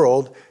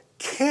world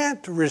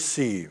can't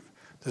receive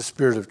the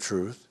Spirit of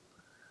truth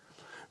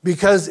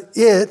because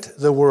it,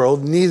 the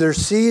world, neither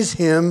sees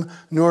him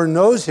nor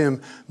knows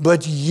him,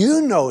 but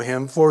you know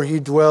him, for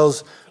he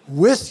dwells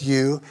with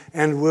you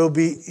and will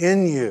be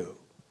in you.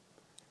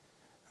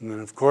 And then,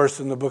 of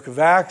course, in the book of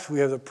Acts, we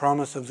have the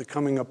promise of the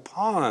coming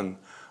upon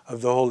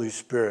of the Holy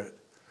Spirit,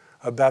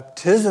 a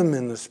baptism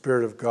in the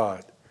Spirit of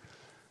God.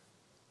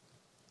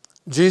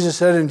 Jesus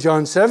said in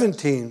John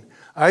 17,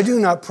 I do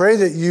not pray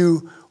that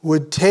you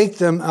would take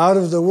them out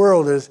of the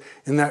world, as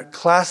in that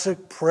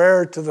classic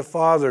prayer to the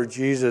Father,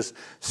 Jesus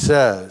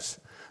says,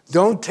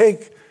 don't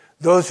take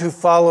those who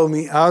follow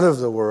me out of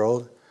the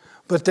world,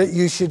 but that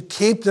you should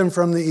keep them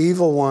from the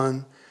evil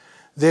one.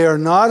 They are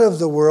not of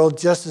the world,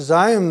 just as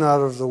I am not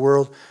of the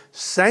world.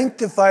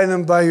 Sanctify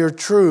them by your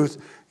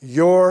truth.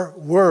 Your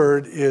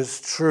word is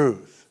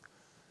truth.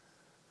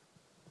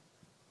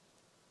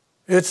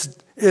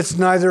 It's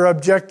neither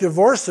objective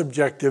or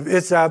subjective.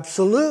 It's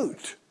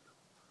absolute.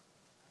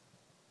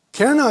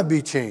 Cannot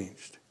be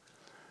changed.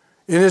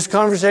 In his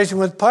conversation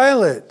with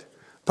Pilate,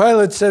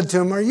 Pilate said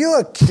to him, are you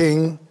a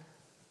king?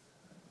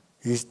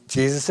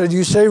 Jesus said,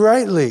 you say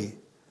rightly.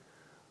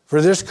 For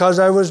this cause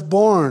I was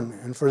born,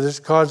 and for this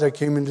cause I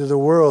came into the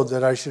world,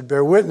 that I should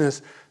bear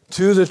witness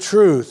to the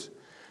truth.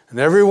 And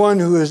everyone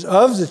who is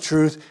of the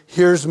truth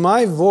hears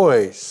my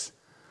voice.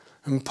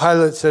 And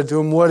Pilate said to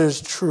him, what is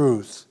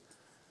truth?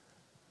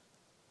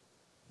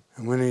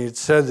 And when he had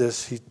said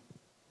this, he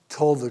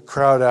told the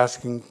crowd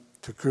asking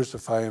to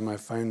crucify him, I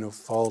find no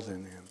fault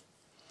in him.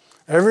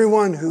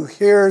 Everyone who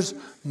hears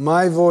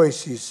my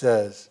voice, he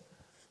says,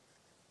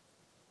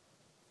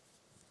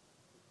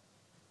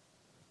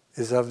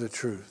 is of the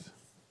truth.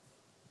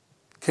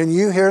 Can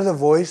you hear the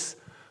voice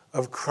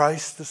of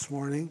Christ this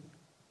morning?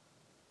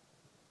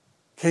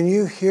 Can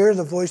you hear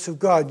the voice of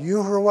God?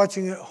 You who are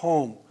watching at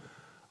home,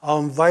 I'll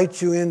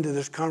invite you into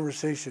this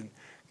conversation.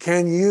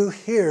 Can you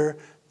hear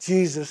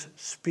Jesus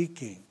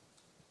speaking?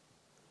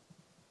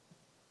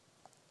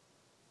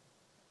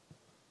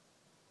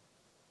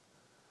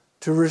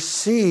 To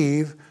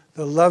receive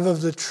the love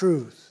of the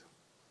truth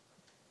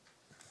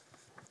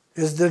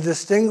is the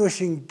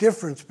distinguishing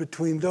difference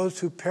between those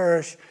who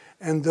perish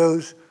and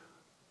those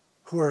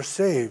who are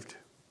saved.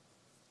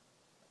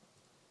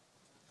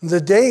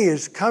 The day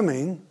is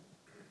coming.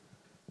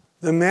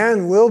 The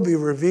man will be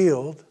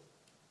revealed.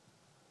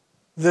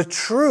 The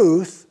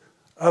truth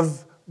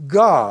of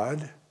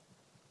God,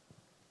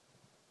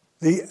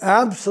 the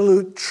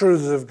absolute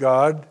truths of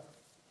God,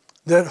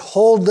 that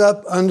hold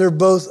up under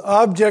both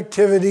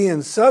objectivity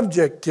and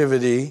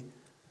subjectivity,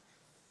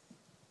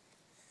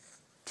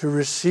 to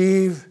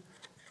receive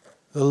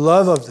the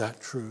love of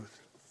that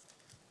truth.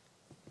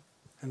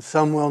 And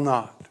some will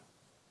not.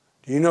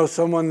 Do you know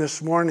someone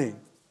this morning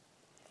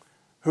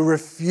who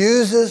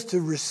refuses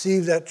to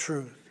receive that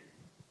truth?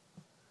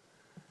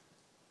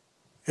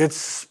 It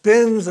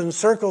spins and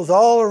circles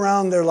all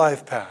around their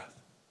life path.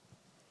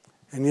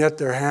 And yet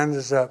their hand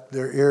is up,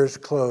 their ear is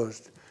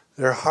closed.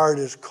 Their heart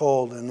is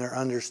cold and their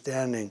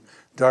understanding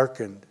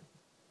darkened.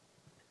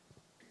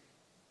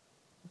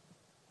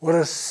 What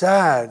a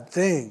sad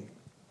thing.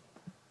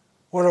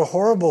 What a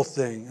horrible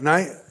thing.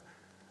 And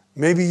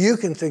maybe you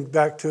can think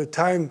back to a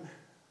time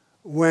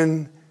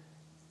when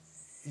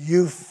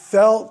you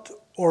felt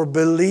or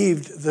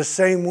believed the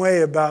same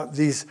way about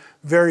these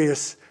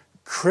various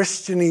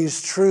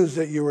Christianese truths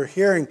that you were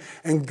hearing.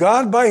 And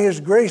God, by His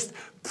grace,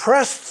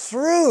 pressed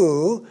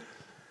through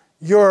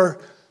your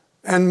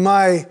and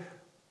my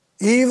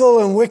evil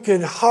and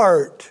wicked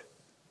heart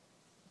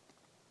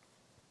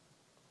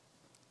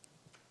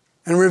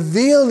and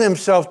revealed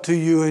Himself to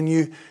you, and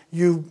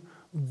you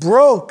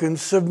broke and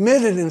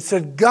submitted and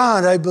said,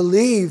 God, I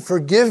believe,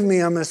 forgive me,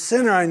 I'm a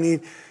sinner, I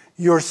need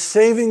your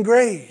saving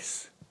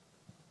grace.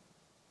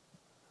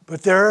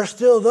 But there are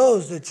still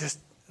those that just,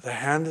 the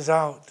hand is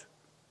out,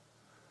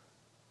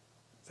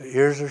 the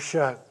ears are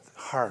shut, the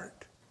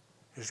heart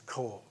is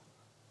cold.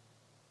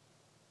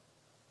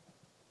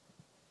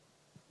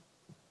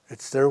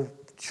 It's their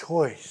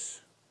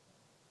choice.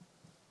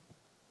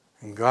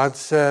 And God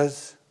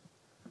says,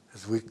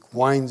 as we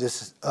wind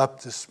this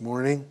up this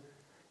morning,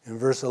 in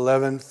verse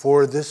 11,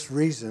 for this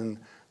reason,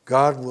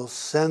 God will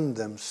send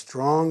them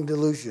strong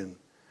delusion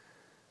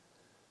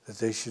that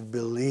they should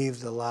believe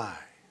the lie.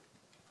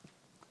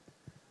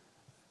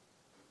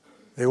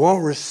 They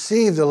won't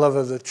receive the love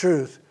of the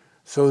truth,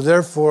 so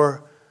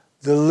therefore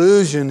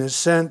delusion is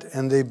sent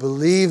and they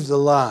believe the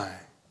lie.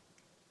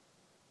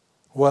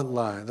 What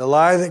lie? The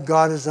lie that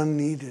God is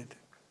unneeded.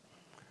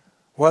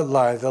 What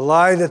lie? The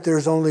lie that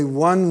there's only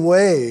one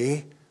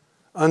way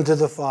unto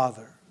the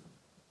Father.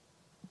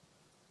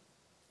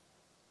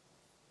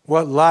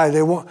 What lie?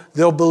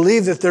 They'll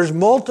believe that there's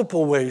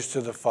multiple ways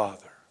to the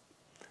Father.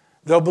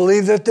 They'll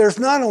believe that there's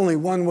not only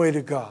one way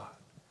to God.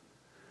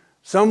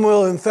 Some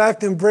will, in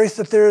fact, embrace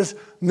that there is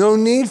no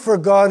need for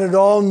God at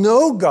all,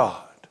 no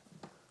God.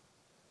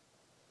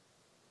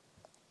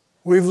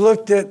 We've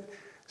looked at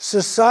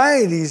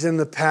societies in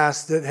the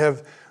past that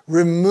have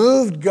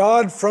removed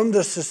God from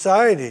the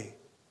society.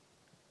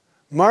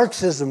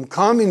 Marxism,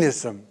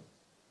 communism,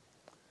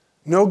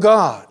 no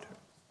God.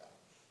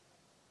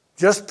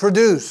 Just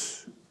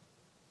produce.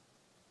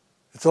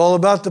 It's all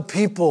about the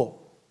people.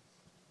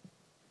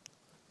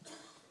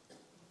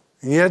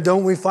 And yet,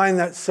 don't we find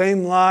that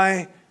same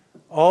lie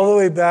all the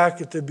way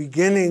back at the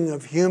beginning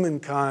of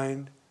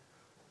humankind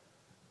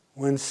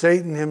when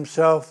Satan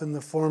himself, in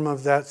the form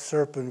of that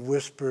serpent,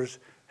 whispers,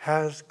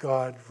 "Has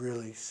God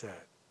really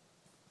said?"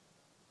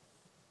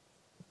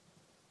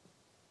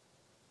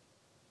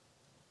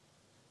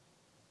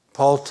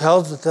 Paul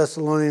tells the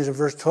Thessalonians in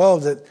verse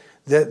 12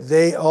 that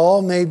they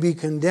all may be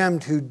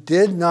condemned who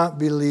did not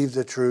believe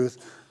the truth,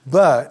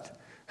 but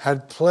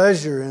had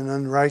pleasure in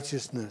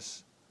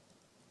unrighteousness.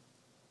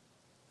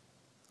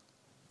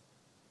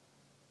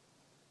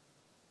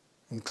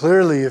 And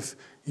clearly, if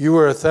you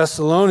were a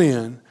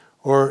Thessalonian,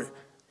 or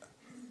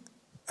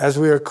as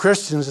we are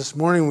Christians this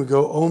morning, we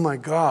go, oh my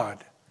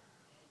God,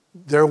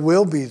 there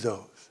will be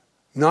those.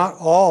 Not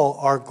all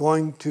are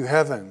going to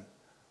heaven.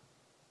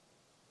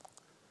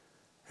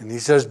 And he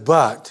says,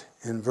 but,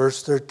 in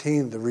verse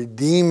 13, the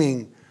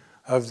redeeming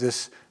of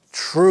this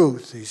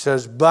truth, he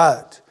says,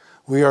 but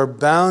we are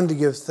bound to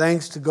give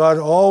thanks to God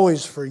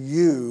always for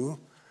you,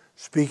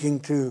 speaking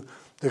to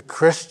the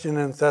Christian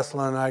in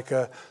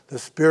Thessalonica, the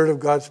Spirit of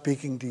God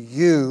speaking to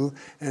you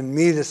and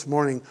me this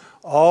morning,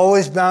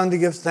 always bound to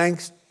give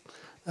thanks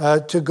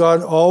to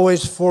God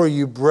always for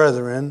you,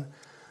 brethren,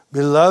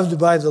 beloved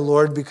by the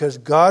Lord, because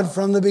God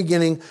from the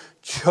beginning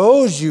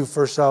chose you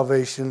for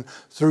salvation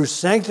through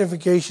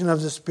sanctification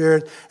of the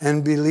Spirit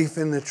and belief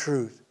in the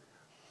truth.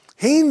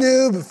 He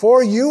knew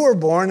before you were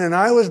born and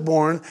I was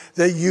born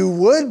that you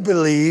would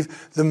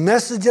believe the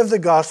message of the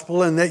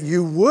gospel and that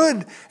you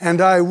would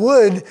and I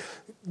would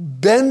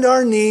bend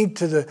our knee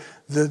to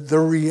the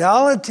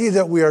reality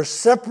that we are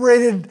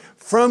separated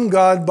from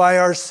God by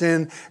our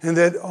sin and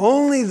that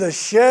only the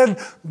shed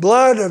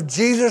blood of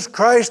Jesus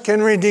Christ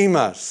can redeem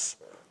us.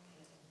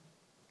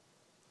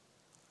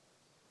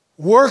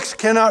 Works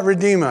cannot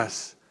redeem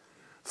us.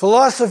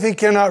 Philosophy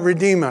cannot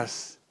redeem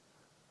us.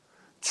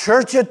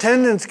 Church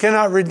attendance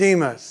cannot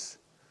redeem us.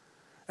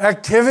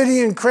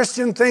 Activity in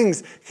Christian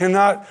things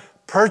cannot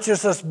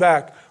purchase us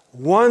back.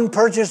 One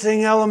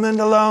purchasing element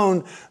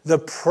alone, the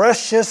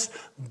precious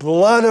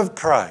blood of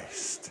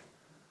Christ.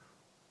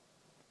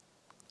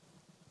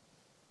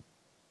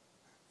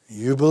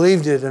 You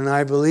believed it and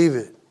I believe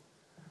it,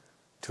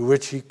 to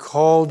which he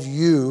called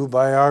you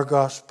by our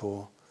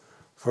gospel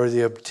for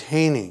the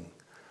obtaining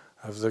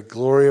of the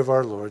glory of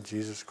our Lord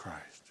Jesus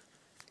Christ.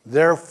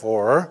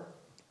 Therefore,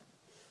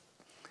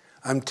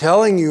 I'm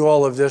telling you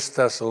all of this,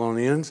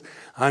 Thessalonians.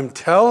 I'm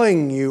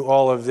telling you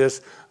all of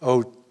this,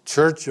 O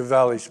Church of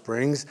Valley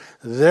Springs.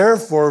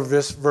 Therefore,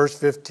 verse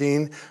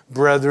 15,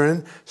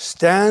 brethren,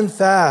 stand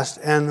fast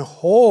and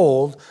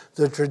hold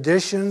the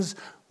traditions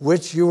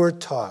which you were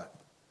taught,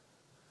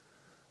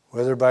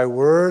 whether by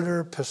word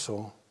or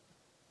epistle.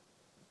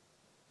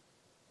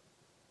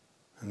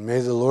 And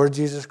may the Lord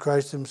Jesus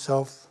Christ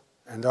himself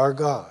and our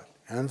God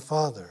and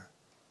Father,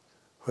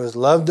 who has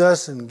loved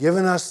us and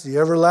given us the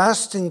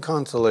everlasting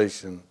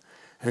consolation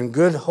and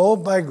good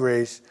hope by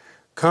grace,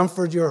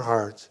 comfort your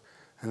hearts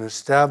and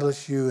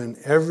establish you in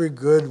every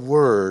good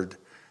word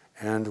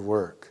and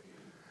work.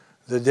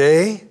 The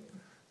day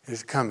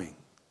is coming.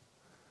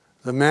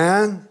 The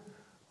man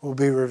will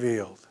be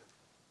revealed.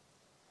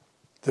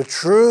 The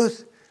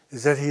truth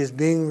is that he is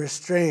being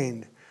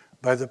restrained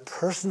by the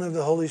person of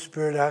the Holy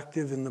Spirit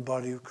active in the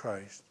body of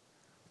Christ.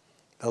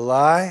 The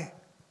lie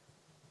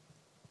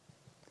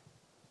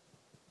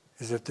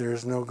is that there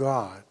is no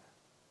God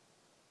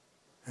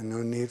and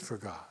no need for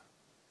God.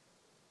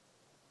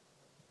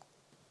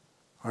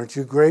 Aren't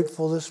you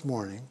grateful this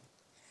morning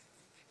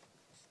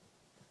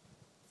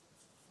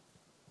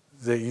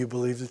that you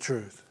believe the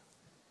truth?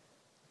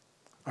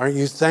 Aren't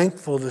you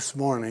thankful this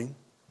morning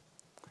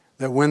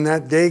that when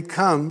that day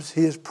comes,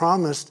 he has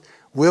promised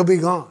we'll be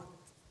gone?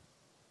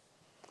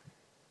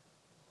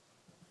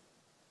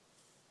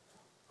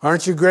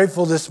 Aren't you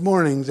grateful this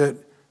morning that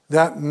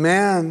that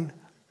man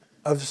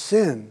of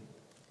sin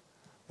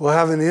will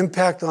have an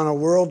impact on a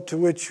world to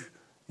which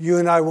you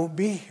and I won't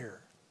be here?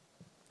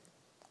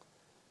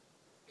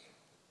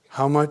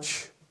 How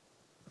much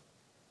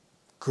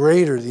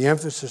greater the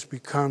emphasis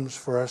becomes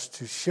for us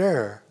to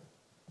share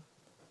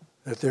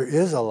that there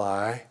is a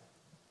lie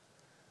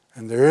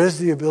and there is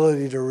the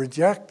ability to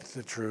reject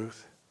the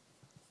truth.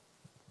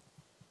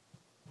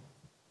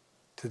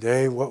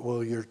 Today, what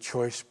will your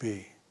choice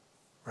be?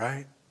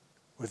 Right?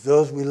 With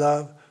those we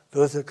love,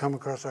 those that come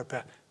across our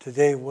path.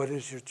 Today, what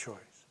is your choice?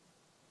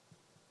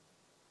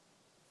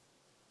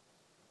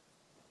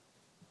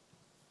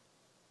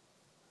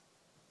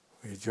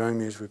 Will you join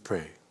me as we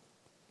pray?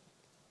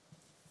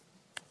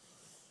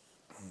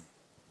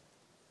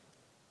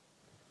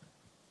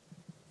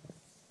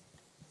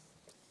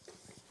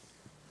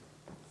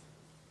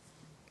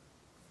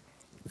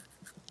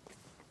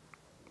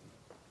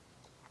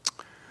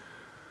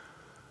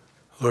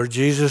 Lord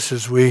Jesus,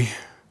 as we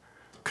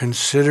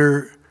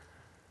consider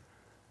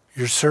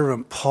your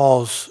servant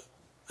Paul's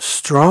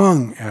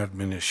strong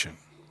admonition,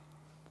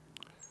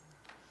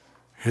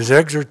 his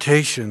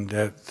exhortation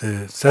that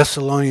the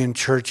Thessalonian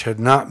church had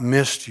not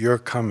missed your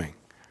coming,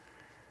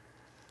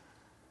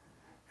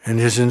 and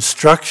his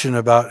instruction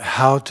about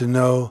how to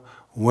know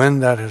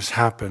when that has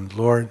happened,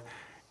 Lord,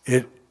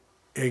 it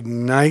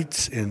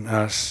ignites in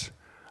us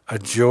a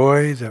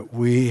joy that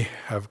we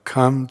have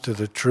come to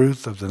the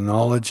truth of the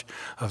knowledge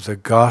of the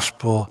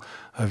gospel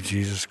of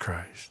Jesus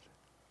Christ.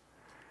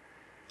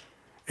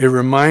 It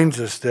reminds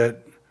us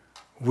that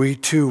we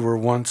too were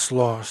once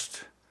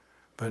lost,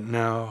 but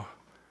now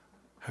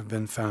have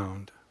been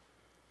found.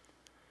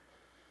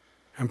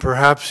 And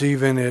perhaps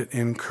even it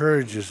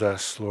encourages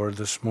us, Lord,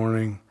 this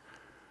morning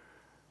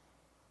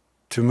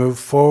to move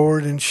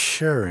forward in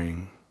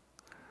sharing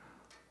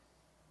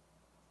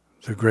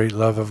the great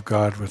love of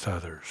God with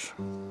others.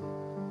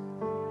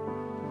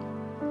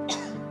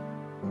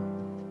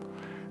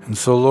 And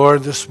so,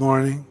 Lord, this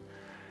morning,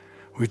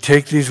 we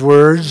take these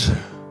words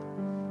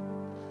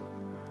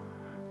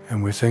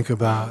and we think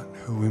about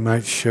who we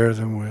might share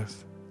them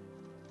with.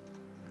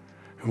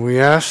 And we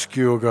ask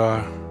you, O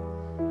God,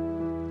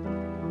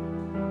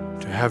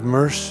 to have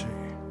mercy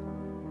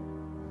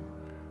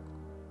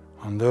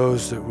on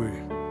those that we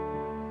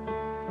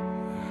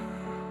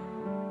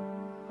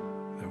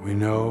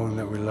know and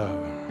that we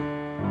love.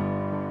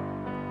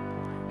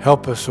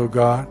 Help us, O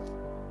God.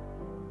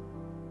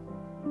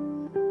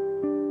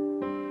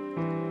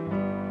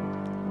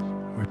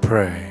 We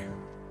pray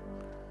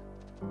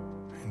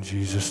in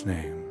Jesus'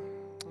 name.